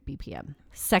 100 BPM.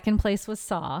 Second place was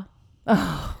Saw.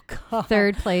 Oh, God.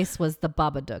 Third place was The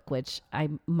Babadook, which I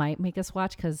might make us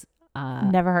watch because...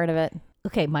 never heard of it.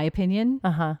 Okay, my opinion,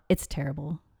 it's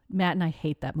terrible. Matt and I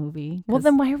hate that movie. Well,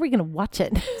 then why are we going to watch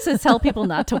it? To tell people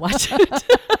not to watch it.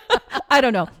 I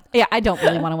don't know. Yeah, I don't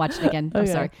really want to watch it again. I'm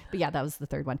sorry. But yeah, that was the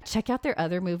third one. Check out their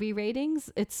other movie ratings.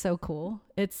 It's so cool.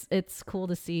 It's cool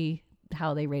to see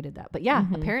how they rated that. But yeah,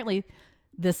 apparently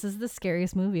this is the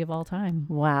scariest movie of all time.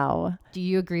 Wow. Do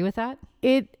you agree with that?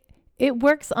 it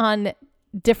works on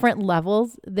different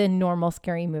levels than normal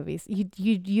scary movies.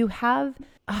 You have,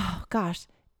 oh gosh,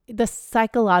 the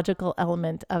psychological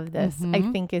element of this, I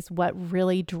think, is what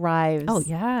really drives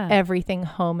everything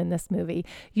home in this movie.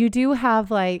 You do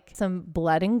have like some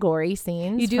blood and gory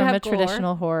scenes from a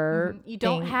traditional horror. You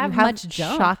don't thing. have You have much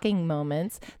shocking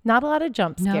moments, not a lot of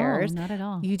jump scares. No, not at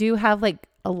all. You do have like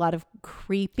a lot of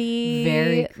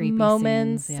very creepy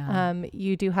moments. scenes, yeah.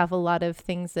 You do have a lot of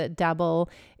things that dabble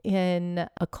in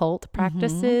occult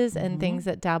practices and things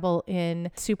that dabble in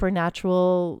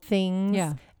supernatural things.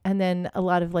 Yeah. And then a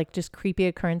lot of like just creepy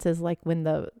occurrences, like when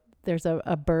there's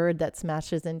a bird that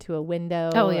smashes into a window.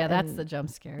 Oh yeah, that's the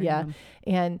jump scare. Yeah.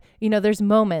 And there's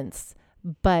moments,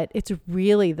 but it's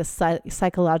really the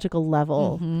psychological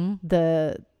level,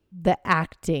 the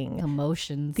acting,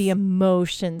 the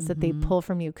emotions that they pull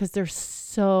from you, because they're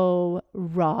so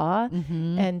raw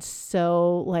and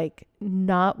so like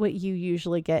not what you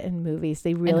usually get in movies.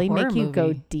 They really make you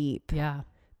go deep. Yeah.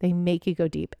 They make you go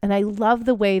deep. And I love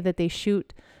the way that they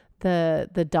shoot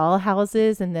the doll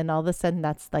houses, and then all of a sudden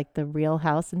that's like the real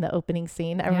house in the opening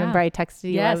scene. I remember I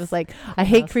texted you. I was like, I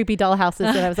hate creepy doll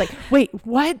houses. And I was like, wait,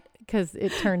 what? Because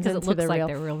it turns into it looks the like real.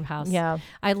 their real house. Yeah.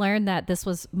 I learned that this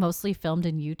was mostly filmed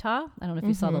in Utah. I don't know if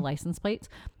you saw the license plates,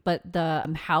 but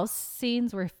the house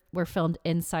scenes were filmed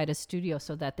inside a studio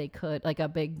so that they could, like a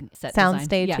big set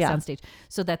soundstage. Soundstage,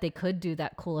 so that they could do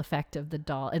that cool effect of the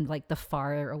doll and like the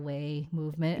far away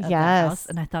movement of the house.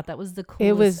 And I thought that was the coolest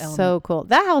It was element. So cool.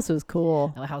 That house was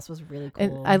cool. The house was really cool.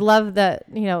 And I love that,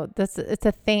 it's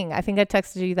a thing. I think I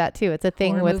texted you that too. It's a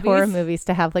thing with horror movies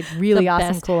to have like really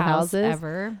awesome, cool houses.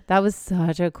 Ever. That was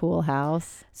such a cool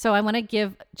house. So I want to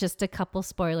give just a couple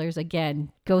spoilers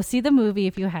again. Go see the movie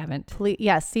if you haven't. Please,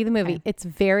 yes, see the movie. Okay. It's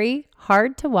very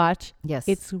hard to watch. Yes.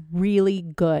 It's really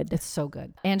good. It's so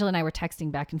good. Angela and I were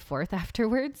texting back and forth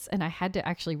afterwards, and I had to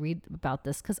actually read about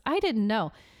this because I didn't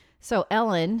know. So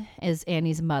Ellen is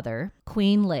Annie's mother,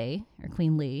 Queen Lee.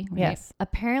 Right? Yes.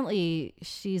 Apparently,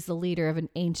 she's the leader of an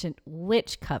ancient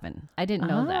witch coven. I didn't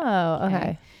know that. Oh,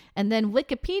 okay. And then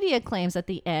Wikipedia claims at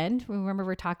the end, remember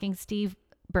we're talking Steve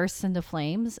bursts into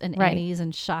flames and Annie's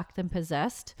in shocked and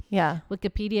possessed. Yeah.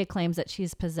 Wikipedia claims that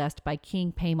she's possessed by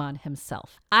King Paimon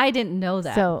himself. I didn't know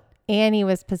that. So Annie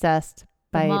was possessed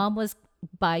by... The mom was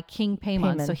by King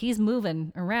Paimon. So he's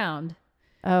moving around.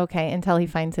 Okay. Until he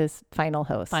finds his final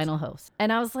host.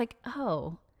 And I was like,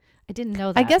 oh, I didn't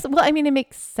know that. I guess, well, I mean, it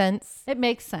makes sense. It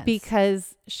makes sense.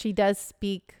 Because she does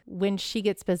speak when she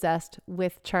gets possessed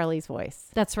with Charlie's voice.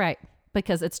 That's right.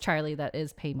 Because it's Charlie that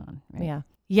is Paimon. Right? Yeah.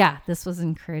 Yeah, this was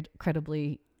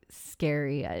incredibly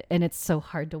scary, and it's so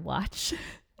hard to watch,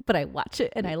 but I watch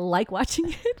it and I like watching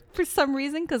it for some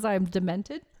reason because I'm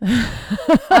demented.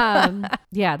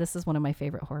 Yeah, this is one of my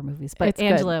favorite horror movies. But it's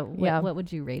Angela, what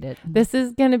would you rate it? This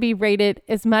is going to be rated,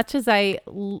 as much as I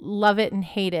love it and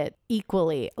hate it,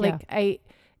 equally.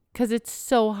 Because it's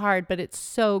so hard, but it's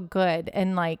so good.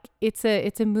 And like, it's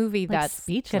a movie that's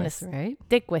going to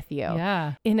stick with you.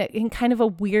 Yeah. In kind of a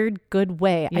weird, good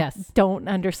way. Yes. I don't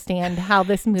understand how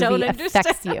this movie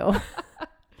affects you.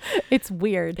 It's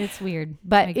weird.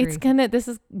 But this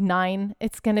is 9.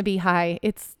 It's going to be high.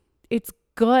 It's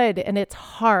good and it's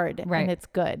hard and it's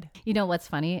good. You know what's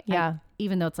funny? Yeah.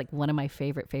 Even though it's like one of my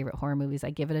favorite horror movies,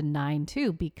 I give it a 9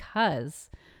 too, because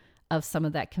of some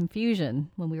of that confusion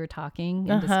when we were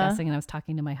talking and discussing, and I was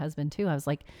talking to my husband too. I was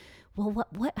like, well,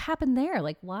 what happened there?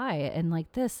 Like, why? And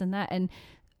like this and that. And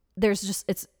there's just,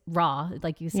 it's raw.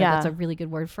 Like you said, that's a really good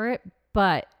word for it.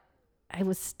 But I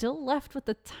was still left with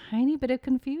a tiny bit of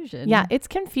confusion. Yeah, it's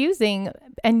confusing.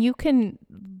 And you can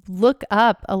look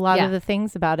up a lot of the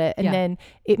things about it, and then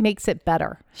it makes it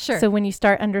better. Sure. So when you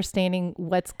start understanding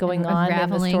what's going on in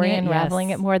the story, unraveling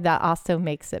it more, that also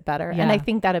makes it better. Yeah. And I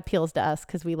think that appeals to us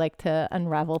because we like to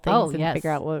unravel things and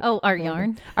figure out what... our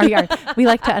yarn. Our yarn. We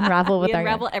like to unravel with our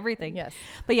unravel yarn. Everything. Yes.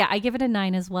 But yeah, I give it a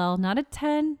 9 as well. Not a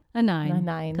 10, a 9. A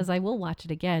 9. Because I will watch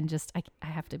it again. Just I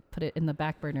have to put it in the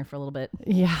back burner for a little bit.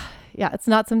 Yeah. Yeah. It's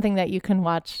not something that you can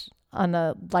watch on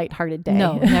a lighthearted day.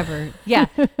 No, never. Yeah.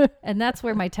 And that's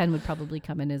where my 10 would probably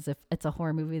come in, is if it's a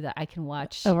horror movie that I can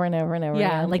watch over and over and over.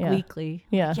 Yeah. Like weekly.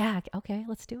 Yeah. Yeah. Okay.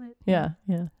 Let's do it. Yeah.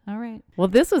 Yeah. All right. Well,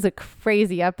 this was a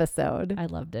crazy episode. I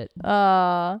loved it.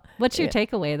 What's your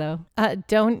takeaway though?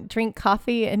 Don't drink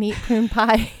coffee and eat prune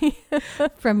pie.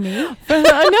 From me?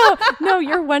 No,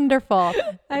 you're wonderful.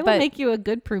 I will make you a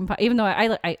good prune pie. Even though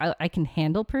I can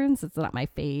handle prunes, it's not my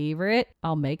favorite.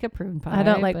 I'll make a prune pie. I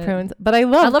don't like prunes, but I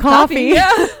love coffee.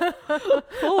 Yeah.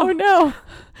 Oh no.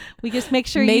 We just make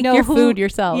sure you know your food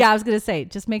yourself. Yeah, I was gonna say,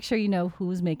 just make sure you know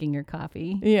who's making your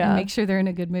coffee. Yeah. And make sure they're in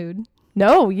a good mood.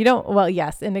 No, you don't. Well,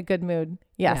 yes, in a good mood.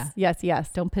 Yes, yes.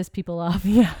 Don't piss people off.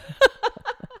 Yeah.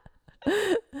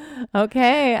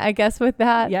 Okay, I guess with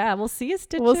that, Yeah, we'll see you,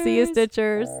 Stitchers. we'll see you,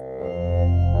 Stitchers.